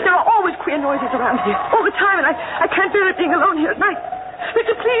awning. There are always queer noises around here, all the time, and I can't bear it being alone here at night.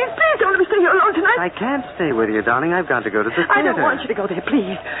 Richard, please don't let me stay here alone tonight. I can't stay with you, darling. I've got to go to the theater. I don't want you to go there,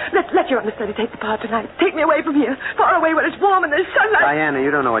 please. Let your understudy take the part tonight. Take me away from here, far away where it's warm and there's sunlight. Diana, you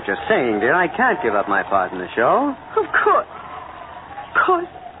don't know what you're saying, dear. I can't give up my part in the show. Of course.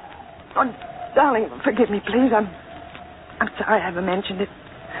 Oh, darling, forgive me, please. I'm sorry I ever mentioned it.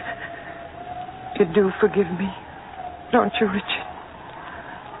 You do forgive me, don't you, Richard?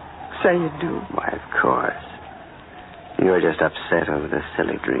 Say you do. Why, of course. You're just upset over the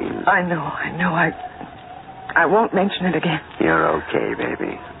silly dreams. I know. I won't mention it again. You're okay,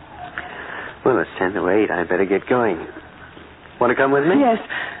 baby. Well, it's 10 to 8. I better get going. Want to come with me? Yes.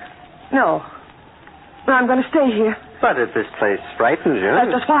 No, I'm going to stay here. But if this place frightens you... That's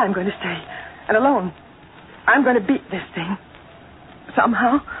just why I'm going to stay. And alone. I'm going to beat this thing.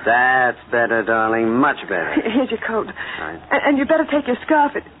 Somehow. That's better, darling. Much better. Here's your coat. Right. And you better take your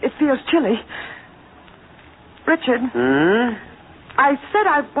scarf. It feels chilly. Richard. Hmm? I said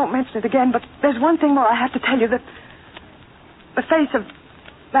I won't mention it again, but there's one thing more I have to tell you. That the face of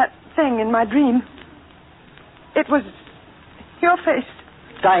that thing in my dream, it was your face.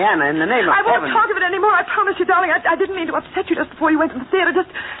 Diana, in the name of I won't heaven... talk of it anymore, I promise you, darling. I didn't mean to upset you just before you went to the theater. Just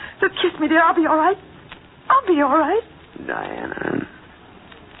kiss me, dear. I'll be all right. I'll be all right. Diana.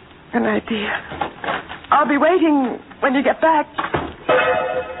 Good night, dear. I'll be waiting when you get back.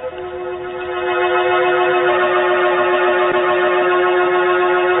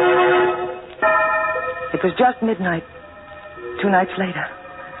 It was just midnight, 2 nights later.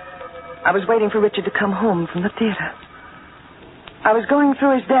 I was waiting for Richard to come home from the theater. I was going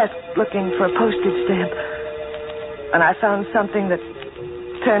through his desk looking for a postage stamp, and I found something that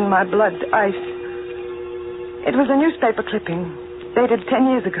turned my blood to ice. It was a newspaper clipping dated 10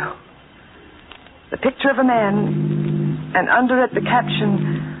 years ago. The picture of a man, and under it the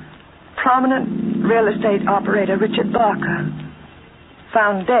caption, "Prominent real estate operator Richard Barker,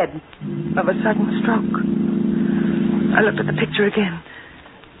 found dead of a sudden stroke." I looked at the picture again.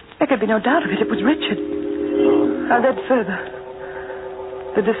 There could be no doubt of it. It was Richard. I read further.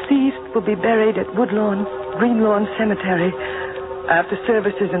 The deceased will be buried at Woodlawn, Greenlawn Cemetery after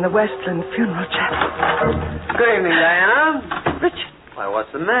services in the Westland Funeral Chapel. Good evening, Diana. Richard. Why,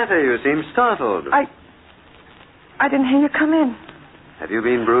 what's the matter? You seem startled. I didn't hear you come in. Have you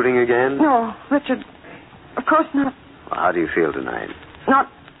been brooding again? No, Richard. Of course not. Well, how do you feel tonight? Not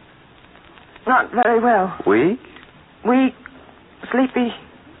very well. Weak? Weak, sleepy,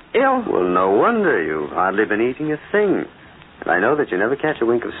 ill. Well, no wonder. You've hardly been eating a thing. And I know that you never catch a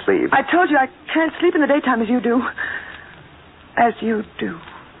wink of sleep. I told you I can't sleep in the daytime as you do. As you do.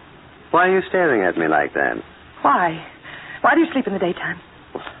 Why are you staring at me like that? Why? Why do you sleep in the daytime?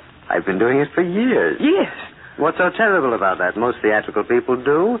 I've been doing it for years. Years? What's so terrible about that? Most theatrical people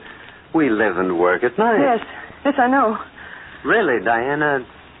do. We live and work at night. Yes, I know. Really, Diana,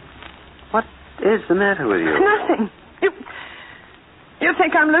 what is the matter with you? Nothing. You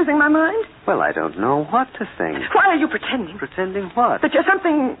think I'm losing my mind? Well, I don't know what to think. Why are you pretending? Pretending what? That you're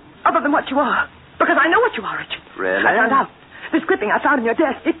something other than what you are. Because I know what you are, Richard. Really? I found out. This clipping I found in your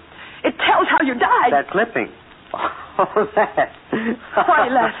desk, it tells how you died. That clipping? Oh, that. Why are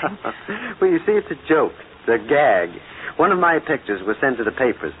you laughing? Well, you see, it's a joke. It's a gag. One of my pictures was sent to the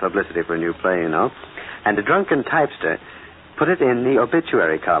papers, publicity for a new play, you know. And a drunken typester put it in the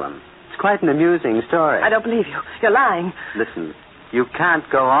obituary column. It's quite an amusing story. I don't believe you. You're lying. Listen, you can't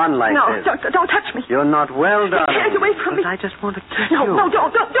go on like this. No, don't touch me. You're not well, darling. Get away from me. I just want to kiss you. No,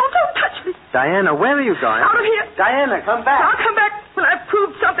 don't touch me. Diana, where are you going? Out of here. Diana, come back. I'll come back when I've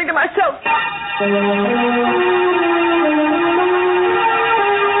proved something to myself.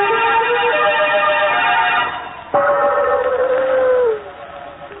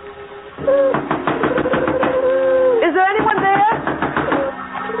 Is there anyone there?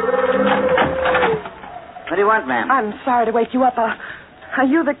 What do you want, ma'am? I'm sorry to wake you up. Are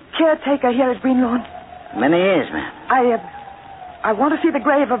you the caretaker here at Greenlawn? Many years, ma'am. I want to see the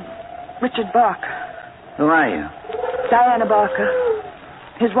grave of Richard Barker. Who are you? Diana Barker.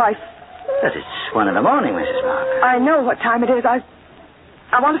 His wife. But it's 1 in the morning, Mrs. Barker. I know what time it is. I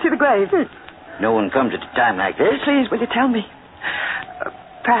want to see the grave. No one comes at a time like this. Please, will you tell me?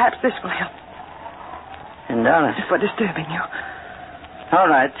 Perhaps this will help. $10. For disturbing you. All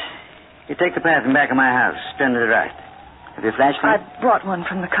right. You take the path in back of my house. Turn to the right. Have you a flashlight? I brought one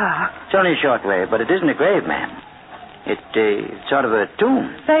from the car. It's only a short way, but it isn't a grave, ma'am. It's sort of a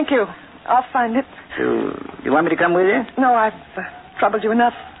tomb. Thank you. I'll find it. Do you want me to come with you? No, I've troubled you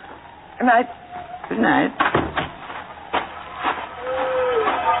enough. Good night. Good night.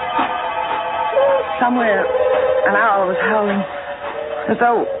 Somewhere, an owl was howling, as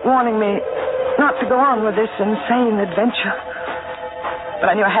though warning me not to go on with this insane adventure. But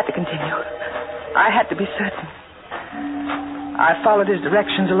I knew I had to continue. I had to be certain. I followed his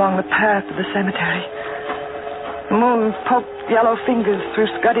directions along the path to the cemetery. The moon poked yellow fingers through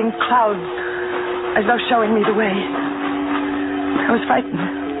scudding clouds as though showing me the way. I was frightened,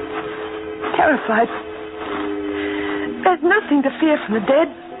 terrified. There's nothing to fear from the dead.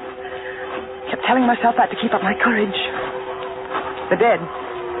 I kept telling myself that to keep up my courage. The dead.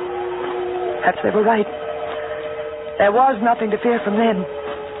 Perhaps they were right. There was nothing to fear from them.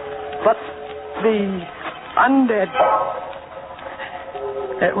 But the undead.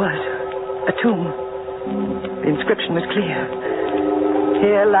 There was a tomb. The inscription was clear.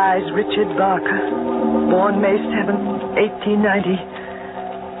 Here lies Richard Barker, born May 7th,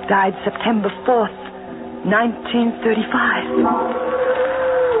 1890, died September 4th,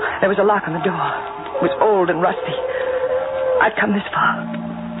 1935. There was a lock on the door. It was old and rusty. I'd come this far.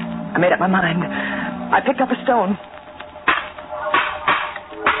 I made up my mind. I picked up a stone.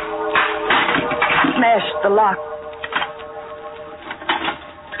 Smashed the lock.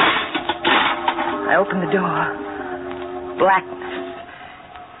 I opened the door. Blackness.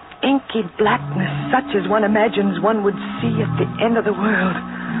 Inky blackness, such as one imagines one would see at the end of the world.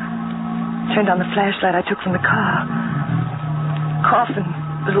 Turned on the flashlight I took from the car. Coffin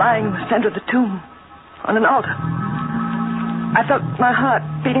was lying in the center of the tomb, on an altar. I felt my heart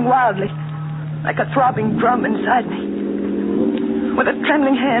beating wildly, like a throbbing drum inside me. With a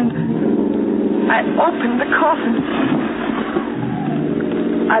trembling hand, I opened the coffin.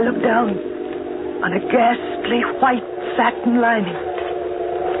 I looked down on a ghastly white satin lining.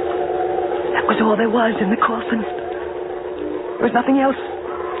 That was all there was in the coffin. There was nothing else.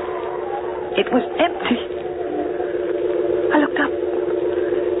 It was empty. I looked up.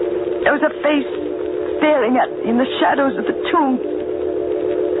 There was a face staring at me in the shadows of the tomb.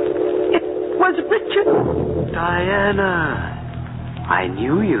 It was Richard. Diana, I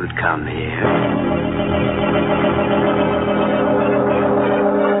knew you'd come here.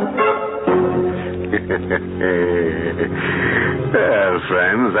 Well,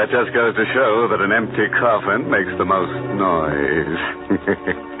 friends, that just goes to show that an empty coffin makes the most noise.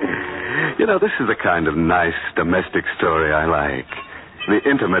 You know, this is the kind of nice domestic story I like. The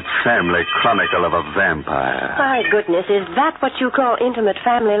intimate family chronicle of a vampire. My goodness, is that what you call intimate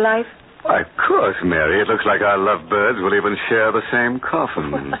family life? Why, of course, Mary. It looks like our lovebirds will even share the same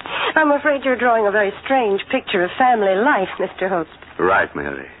coffin. I'm afraid you're drawing a very strange picture of family life, Mr. Host. Right,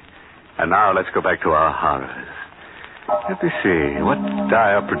 Mary. And now let's go back to our horrors. Let me see. What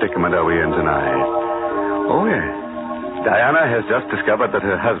dire predicament are we in tonight? Oh, yes. Diana has just discovered that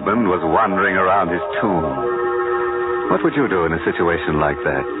her husband was wandering around his tomb. What would you do in a situation like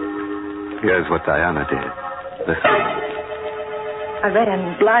that? Here's what Diana did. Listen. I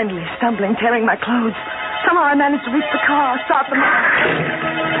ran blindly, stumbling, tearing my clothes. Somehow I managed to reach the car, start the motor.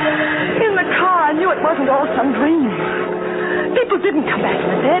 In the car, I knew it wasn't all some dream. People didn't come back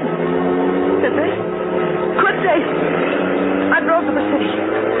from the dead. Did they? Could they? I drove to the city.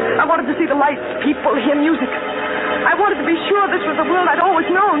 I wanted to see the lights, people, hear music. I wanted to be sure this was the world I'd always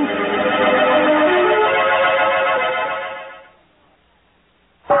known.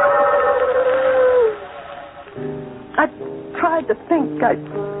 tried to think.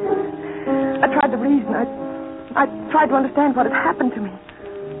 I tried to reason. I tried to understand what had happened to me.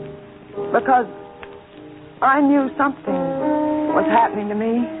 Because I knew something was happening to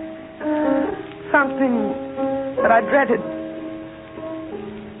me. Something that I dreaded.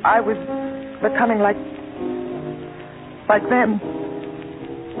 I was becoming like them.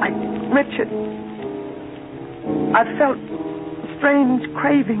 Like Richard. I felt strange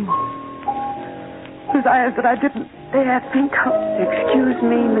cravings. Desires that I didn't dare think of. Excuse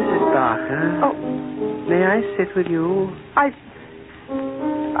me, Mrs. Barker. Oh. May I sit with you? I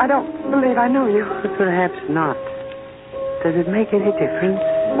don't believe I know you. But perhaps not. Does it make any difference?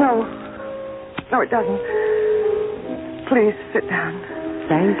 No. No, it doesn't. Please sit down.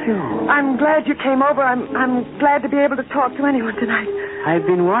 Thank you. I'm glad you came over. I'm glad to be able to talk to anyone tonight. I've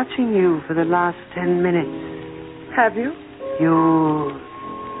been watching you for the last 10 minutes. Have you? You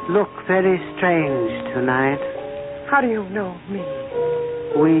look very strange tonight. How do you know me?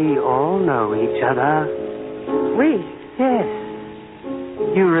 We all know each other. We? Yes.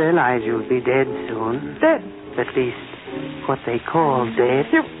 You realize you'll be dead soon. Dead? At least what they call dead.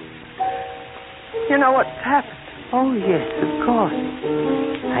 You know what's happened? Oh, yes, of course.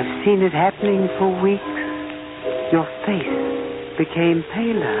 I've seen it happening for weeks. Your face became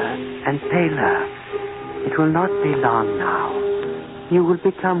paler and paler. It will not be long now. You will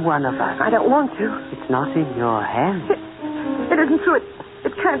become one of us. I don't want to. It's not in your hands. It isn't true.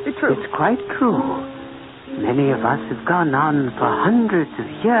 It can't be true. It's quite true. Many of us have gone on for hundreds of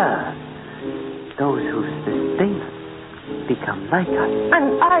years. Those who sustain us become like us.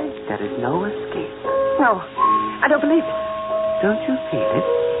 And I... There is no escape. No, I don't believe it. Don't you feel it?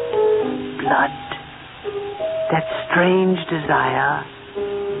 Blood. That strange desire.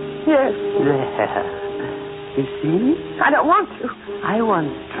 Yes. There. You see? I don't want to. I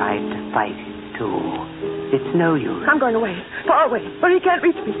once tried to fight it, too. It's no use. I'm going away. Far away. Where he can't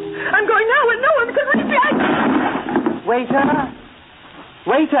reach me. I'm going now where no one can reach me. Waiter!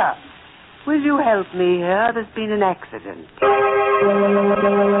 Waiter! Will you help me here? There's been an accident.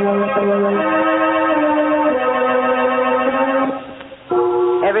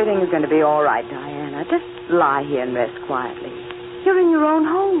 Everything is going to be all right, Diana. Just lie here and rest quietly. You're in your own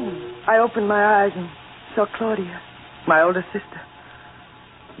home. I opened my eyes and saw Claudia, my older sister.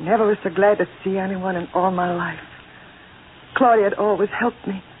 Never was so glad to see anyone in all my life. Claudia had always helped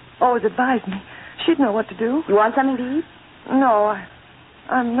me, always advised me. She'd know what to do. You want something to eat? No,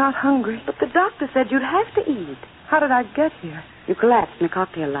 I'm not hungry. But the doctor said you'd have to eat. How did I get here? You collapsed in a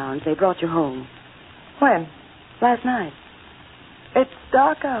cocktail lounge. They brought you home. When? Last night. It's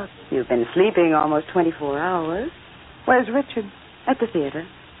dark out. You've been sleeping almost 24 hours. Where's Richard? At the theater.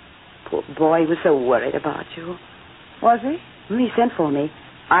 Poor boy, he was so worried about you. Was he? He sent for me.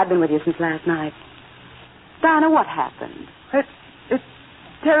 I've been with you since last night. Diana, what happened? It's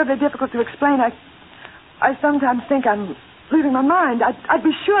terribly difficult to explain. I sometimes think I'm losing my mind. I'd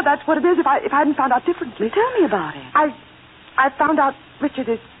be sure that's what it is if I hadn't found out differently. Tell me about it. I found out Richard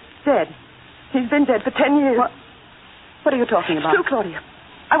is dead. He's been dead for 10 years. What are you talking about? It's true, Claudia.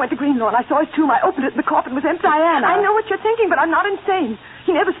 I went to Greenlawn. I saw his tomb. I opened it and the coffin was empty. Diana. I know what you're thinking, but I'm not insane.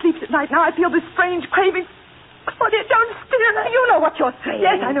 He never sleeps at night. Now I feel this strange craving. Claudia, don't steer. You know what you're saying.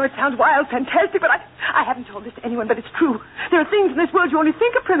 Yes, I know it sounds wild, fantastic, but I haven't told this to anyone, but it's true. There are things in this world you only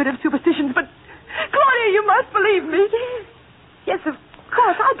think are primitive superstitions, but Claudia, you must believe me. Yes, of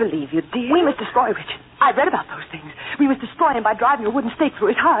course, I believe you, dear. We must destroy Richard. I read about those things. We must destroy him by driving a wooden stake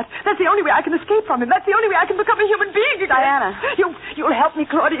through his heart. That's the only way I can escape from him. That's the only way I can become a human being again. Diana. You'll help me,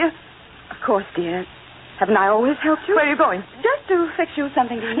 Claudia. Of course, dear. Haven't I always helped you? Where are you going? Just to fix you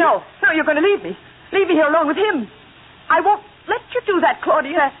something to eat. No, you're going to leave me. Leave me here alone with him. I won't let you do that,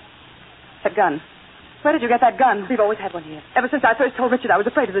 Claudia. That gun. Where did you get that gun? We've always had one here. Ever since I first told Richard I was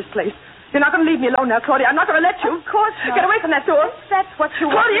afraid of this place. You're not going to leave me alone now, Claudia. I'm not going to let you. Of course not. Get away from that door. That's what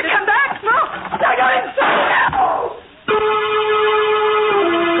you want. Claudia, come back. No. I got inside. Oh.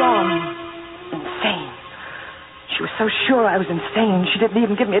 Gone. Insane. She was so sure I was insane, she didn't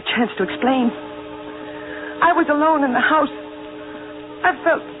even give me a chance to explain. I was alone in the house. I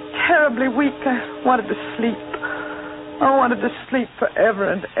felt terribly weak. I wanted to sleep. I wanted to sleep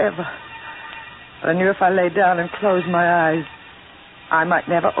forever and ever. But I knew if I lay down and closed my eyes, I might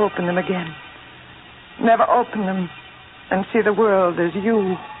never open them again. Never open them and see the world as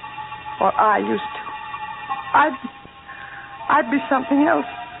you or I used to. I'd be something else.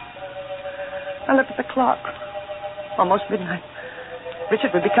 I looked at the clock. Almost midnight.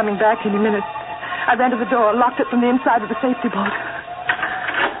 Richard would be coming back any minute. I ran to the door, locked it from the inside with a safety bolt.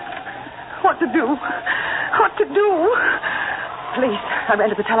 What to do? What to do? Police. I ran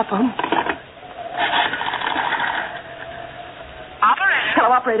to the telephone.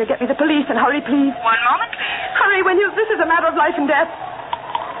 Now, operator, get me the police and hurry, please. 1 moment, please. Hurry, will you? This is a matter of life and death.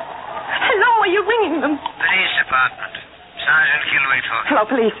 Hello, are you ringing them? Police department. Sergeant Kilway talking. Hello,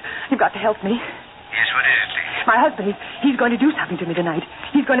 police. You've got to help me. Yes, what is it, lady? My husband, he's going to do something to me tonight.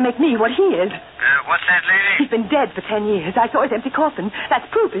 He's going to make me what he is. What's that, lady? He's been dead for 10 years. I saw his empty coffin. That's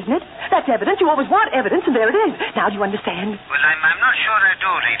proof, isn't it? That's evidence. You always want evidence, and there it is. Now, do you understand? Well, I'm not sure I do,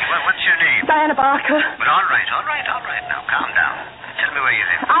 lady. What's your name? Diana Barker. Well, all right. Now, calm down. Tell me where you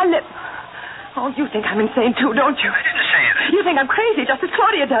live. I live... Oh, you think I'm insane, too, don't you? I didn't say that. You think I'm crazy, just as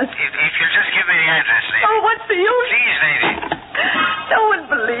Claudia does. If you'll just give me the address, lady. Oh, what's the use? Please, lady. No one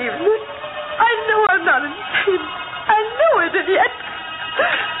believes me. I know I'm not insane. I know it, and yet...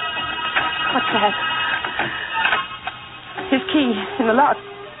 What's that? His key in the lock.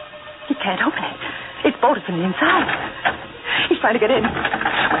 He can't open it. It's bolted from the inside. He's trying to get in.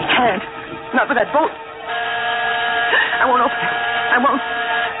 But he can't. Not with that bolt. I won't open it. I won't.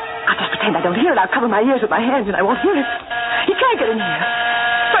 I'll just pretend I don't hear it. I'll cover my ears with my hands and I won't hear it. He can't get in here.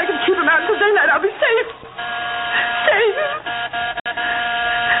 If I can keep him out until daylight, I'll be safe. Safe.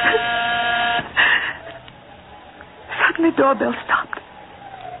 Suddenly, the doorbell stopped.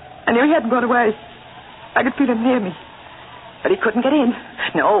 I knew he hadn't gone away. I could feel him near me. But he couldn't get in.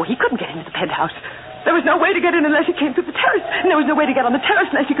 No, he couldn't get into the penthouse. There was no way to get in unless he came through the terrace. And there was no way to get on the terrace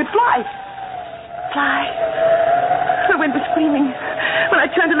unless he could fly. Fly. The wind was screaming. When I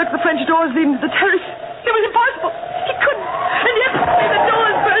turned to look at the French doors leading to the terrace, it was impossible. He couldn't. And yet, the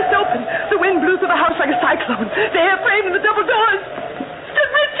doors burst open. The wind blew through the house like a cyclone. The air framed in the double doors.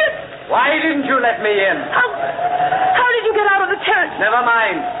 Stood Richard. Why didn't you let me in? How did you get out on the terrace? Never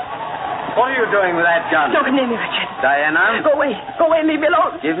mind. What are you doing with that gun? Don't come near me, Richard. Diana? Go away. Go away and leave me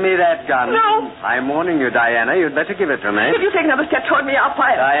alone. Give me that gun. No. I'm warning you, Diana. You'd better give it to me. If you take another step toward me, I'll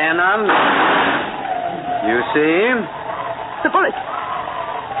fire. Diana? You see? The bullets.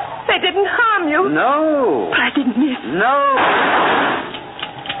 They didn't harm you. No. But I didn't miss. No.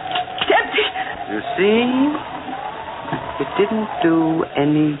 It's empty. You see? It didn't do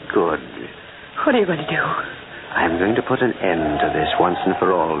any good. What are you going to do? I'm going to put an end to this once and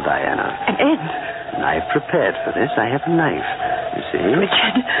for all, Diana. An end? And I've prepared for this. I have a knife. You see?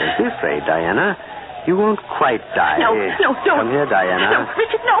 Richard. Don't be afraid, Diana. You won't quite die. No, don't. Come here, Diana. No,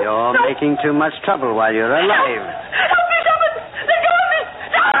 Richard, no. You're making too much trouble while you're alive. Help me, someone! They got me!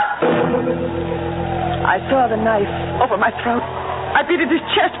 I saw the knife over my throat. I beat at his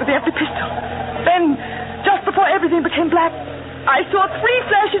chest with the empty pistol. Then, just before everything became black, I saw 3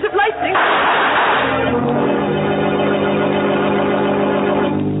 flashes of lightning.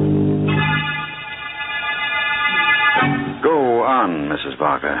 Go on, Mrs.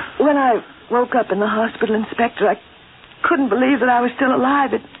 Barker. When I woke up in the hospital, Inspector, I couldn't believe that I was still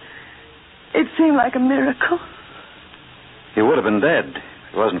alive. It seemed like a miracle. You would have been dead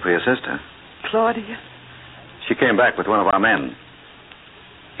if it wasn't for your sister. Claudia? She came back with one of our men.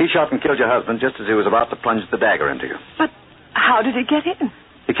 He shot and killed your husband just as he was about to plunge the dagger into you. But how did he get in?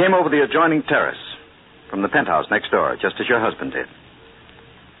 He came over the adjoining terrace from the penthouse next door, just as your husband did.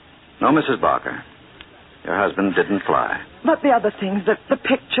 No, Mrs. Barker. Your husband didn't fly. But the other things, the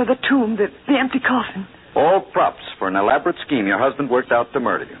picture, the tomb, the empty coffin. All props for an elaborate scheme your husband worked out to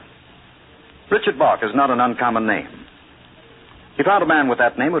murder you. Richard Barker is not an uncommon name. He found a man with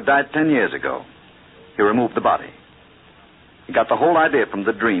that name who died 10 years ago. He removed the body. He got the whole idea from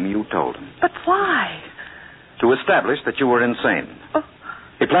the dream you told him. But why? To establish that you were insane. Oh.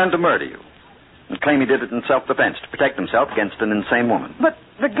 He planned to murder you and claim he did it in self-defense to protect himself against an insane woman. But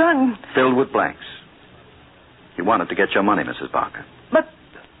the gun... Filled with blanks. He wanted to get your money, Mrs. Barker. But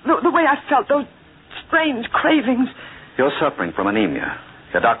the way I felt, those strange cravings... You're suffering from anemia.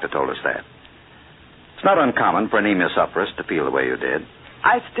 Your doctor told us that. It's not uncommon for anemia sufferers to feel the way you did.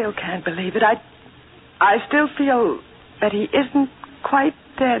 I still can't believe it. I still feel that he isn't quite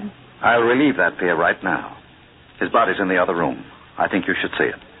dead. I'll relieve that fear right now. His body's in the other room. I think you should see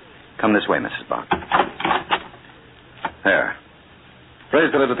it. Come this way, Mrs. Barker. There.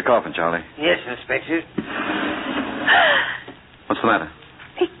 Raise the lid of the coffin, Charlie. Yes, Inspector. What's the matter?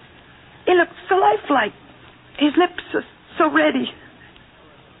 He looks so lifelike. His lips are so ready.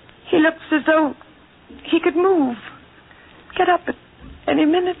 He looks as though he could move. Get up at any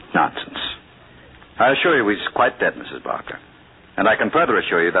minute. Nonsense. I assure you he's quite dead, Mrs. Barker. And I can further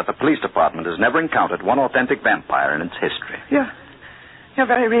assure you that the police department has never encountered one authentic vampire in its history. You're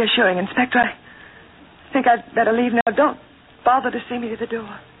very reassuring, Inspector. I think I'd better leave now. Don't bother to see me to the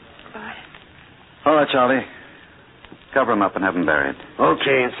door. Bye. All right, Charlie. Cover him up and have him buried.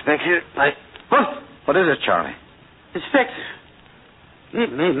 Okay, Inspector. What is it, Charlie? Inspector.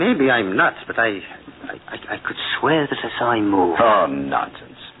 Maybe I'm nuts, but I I could swear that I saw him move. Oh,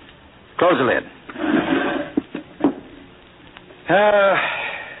 nonsense. Close the lid.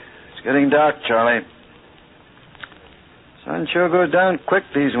 It's getting dark, Charlie. Sun sure goes down quick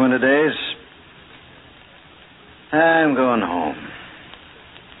these winter days. I'm going home.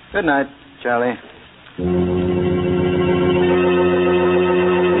 Good night, Charlie.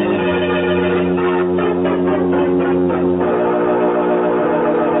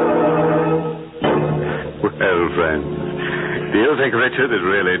 Well, friends, do you think Richard is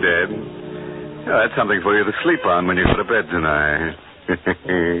really dead? Oh, that's something for you to sleep on when you go to bed tonight.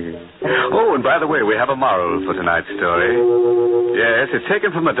 Oh, and by the way, we have a moral for tonight's story. Yes, it's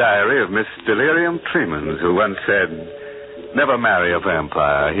taken from a diary of Miss Delirium Tremens, who once said, "Never marry a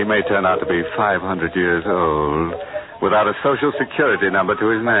vampire. He may turn out to be 500 years old without a social security number to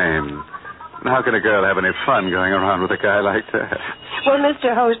his name. And how can a girl have any fun going around with a guy like that?" Well,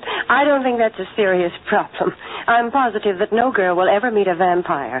 Mr. Host, I don't think that's a serious problem. I'm positive that no girl will ever meet a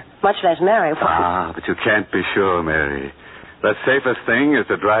vampire, much less marry one. Ah, but you can't be sure, Mary. The safest thing is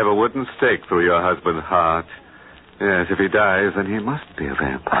to drive a wooden stake through your husband's heart. Yes, if he dies, then he must be a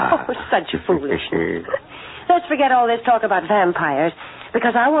vampire. Oh, such foolishness. Let's forget all this talk about vampires,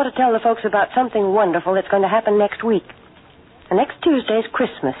 because I want to tell the folks about something wonderful that's going to happen next week. And next Tuesday's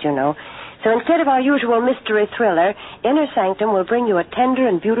Christmas, you know. So instead of our usual mystery thriller, Inner Sanctum will bring you a tender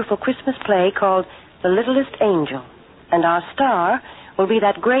and beautiful Christmas play called The Littlest Angel. And our star will be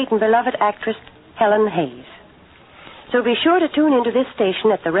that great and beloved actress, Helen Hayes. So be sure to tune into this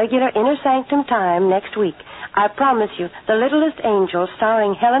station at the regular Inner Sanctum time next week. I promise you, The Littlest Angel,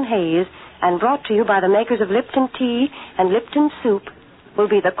 starring Helen Hayes, and brought to you by the makers of Lipton Tea and Lipton Soup, will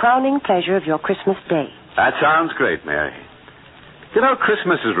be the crowning pleasure of your Christmas day. That sounds great, Mary. You know,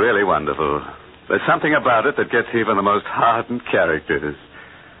 Christmas is really wonderful. There's something about it that gets even the most hardened characters.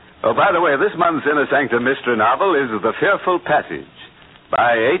 Oh, by the way, this month's Inner Sanctum mystery novel is The Fearful Passage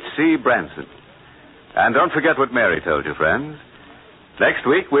by H.C. Branson. And don't forget what Mary told you, friends. Next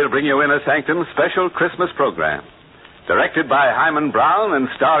week, we'll bring you Inner Sanctum's special Christmas program, directed by Hyman Brown and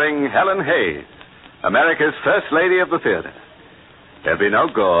starring Helen Hayes, America's First Lady of the Theater. There'll be no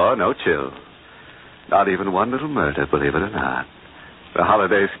gore, no chill. Not even one little murder, believe it or not. The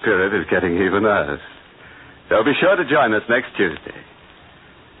holiday spirit is getting even us. So be sure to join us next Tuesday.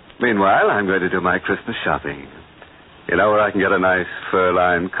 Meanwhile, I'm going to do my Christmas shopping. You know where I can get a nice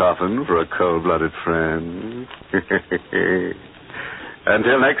fur-lined coffin for a cold-blooded friend?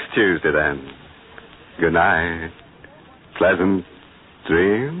 Until next Tuesday, then. Good night. Pleasant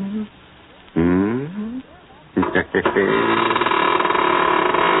dreams.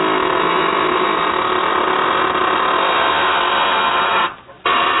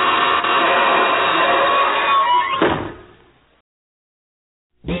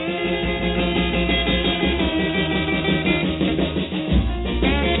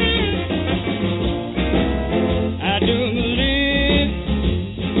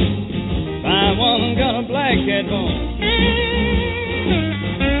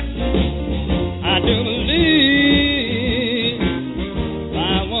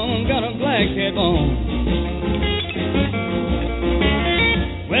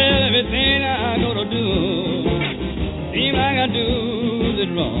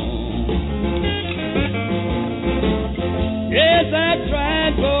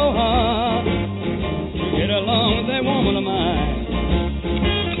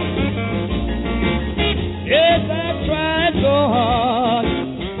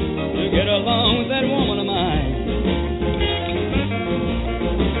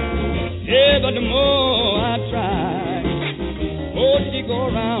 But the more I try, oh, she go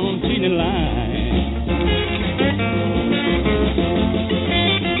around cheating line.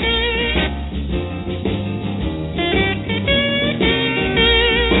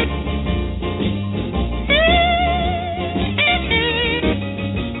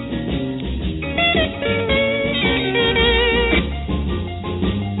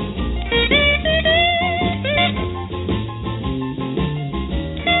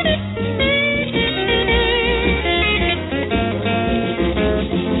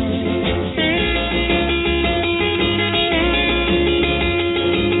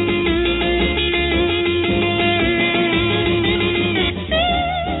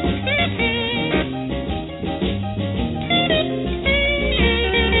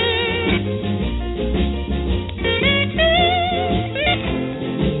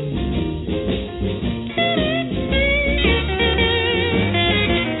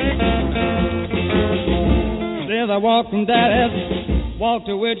 I walk from Dallas, walk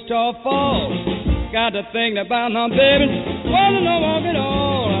to Wichita Falls. Got to think about my baby. Wasn't no walk at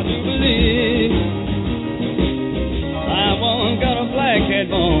all, I do believe.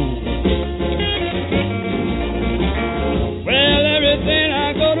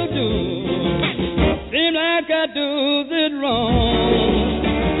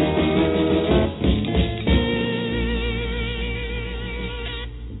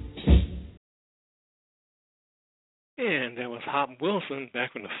 Pop Wilson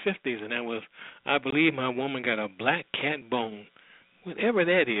back from the 50s, and that was, I believe my woman got a black cat bone. Whatever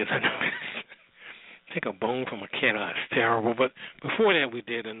that is, I know. Take a bone from a cat, it's terrible. But before that, we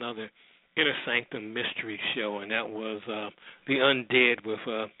did another Inner Sanctum mystery show, and that was The Undead with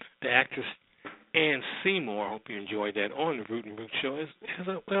the actress Ann Seymour. I hope you enjoyed that on the Root and Root show. As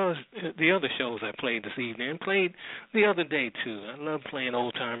well as the other shows I played this evening and played the other day, too. I love playing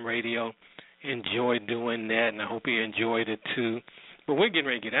old-time radio. Enjoyed doing that, and I hope you enjoyed it, too. But we're getting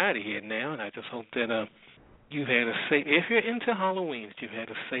ready to get out of here now, and I just hope that you've had a safe, if you're into Halloween, that you've had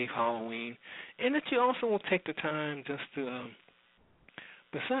a safe Halloween, and that you also will take the time just to,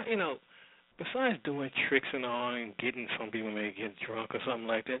 besides doing tricks and all and getting, some people may get drunk or something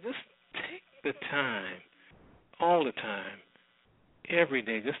like that, just take the time, all the time, every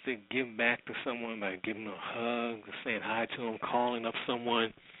day, just to give back to someone by giving them a hug, saying hi to them, calling up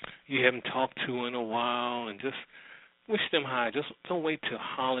someone you haven't talked to in a while, and just wish them hi. Just don't wait till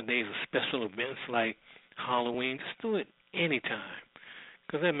holidays or special events like Halloween. Just do it anytime,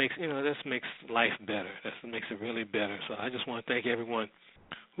 because that makes life better. That makes it really better. So I just want to thank everyone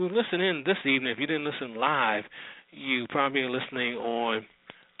who listened in this evening. If you didn't listen live, you probably are listening on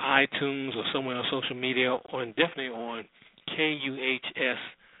iTunes or somewhere on social media, or definitely on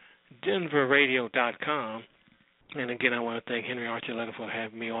KUHSDenverRadio.com. And again, I want to thank Henry Archuleta for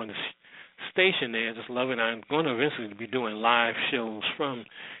having me on the station there. Just love it. I'm going to eventually be doing live shows from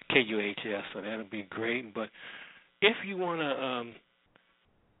KUHS, so that'll be great. But if you want to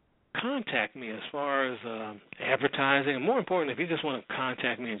contact me as far as advertising, and more importantly, if you just want to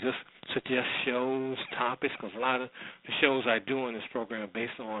contact me and just suggest shows, topics, because a lot of the shows I do on this program are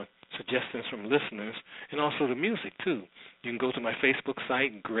based on suggestions from listeners, and also the music, too. You can go to my Facebook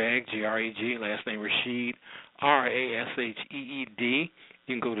site, Greg, G-R-E-G, last name Rasheed, R-A-S-H-E-E-D.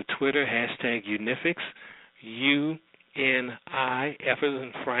 You can go to Twitter, hashtag Unifix, U-N-I, F as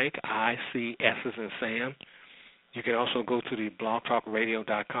in Frank, I-C, S as in Sam. You can also go to the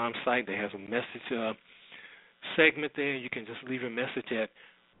blogtalkradio.com site. That has a message segment there. You can just leave a message at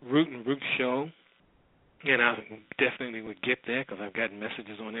Root and Root Show, and I definitely would get that, because I've gotten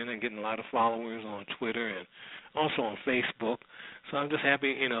messages on there and getting a lot of followers on Twitter and also on Facebook. So I'm just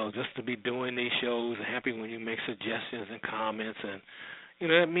happy, just to be doing these shows, and happy when you make suggestions and comments. And,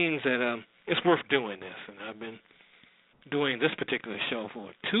 that means that it's worth doing this. And I've been doing this particular show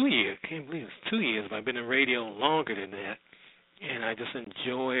for 2 years. Can't believe it's 2 years, but I've been in radio longer than that. And I just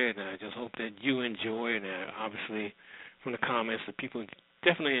enjoy it, and I just hope that you enjoy it. And obviously, from the comments, that people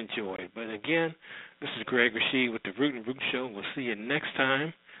definitely enjoy it. But again, this is Greg Rasheed with the Root and Root Show. We'll see you next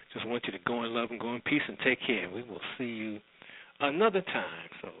time. Just want you to go in love and go in peace and take care. We will see you another time.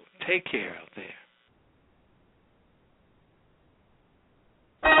 So take care out there.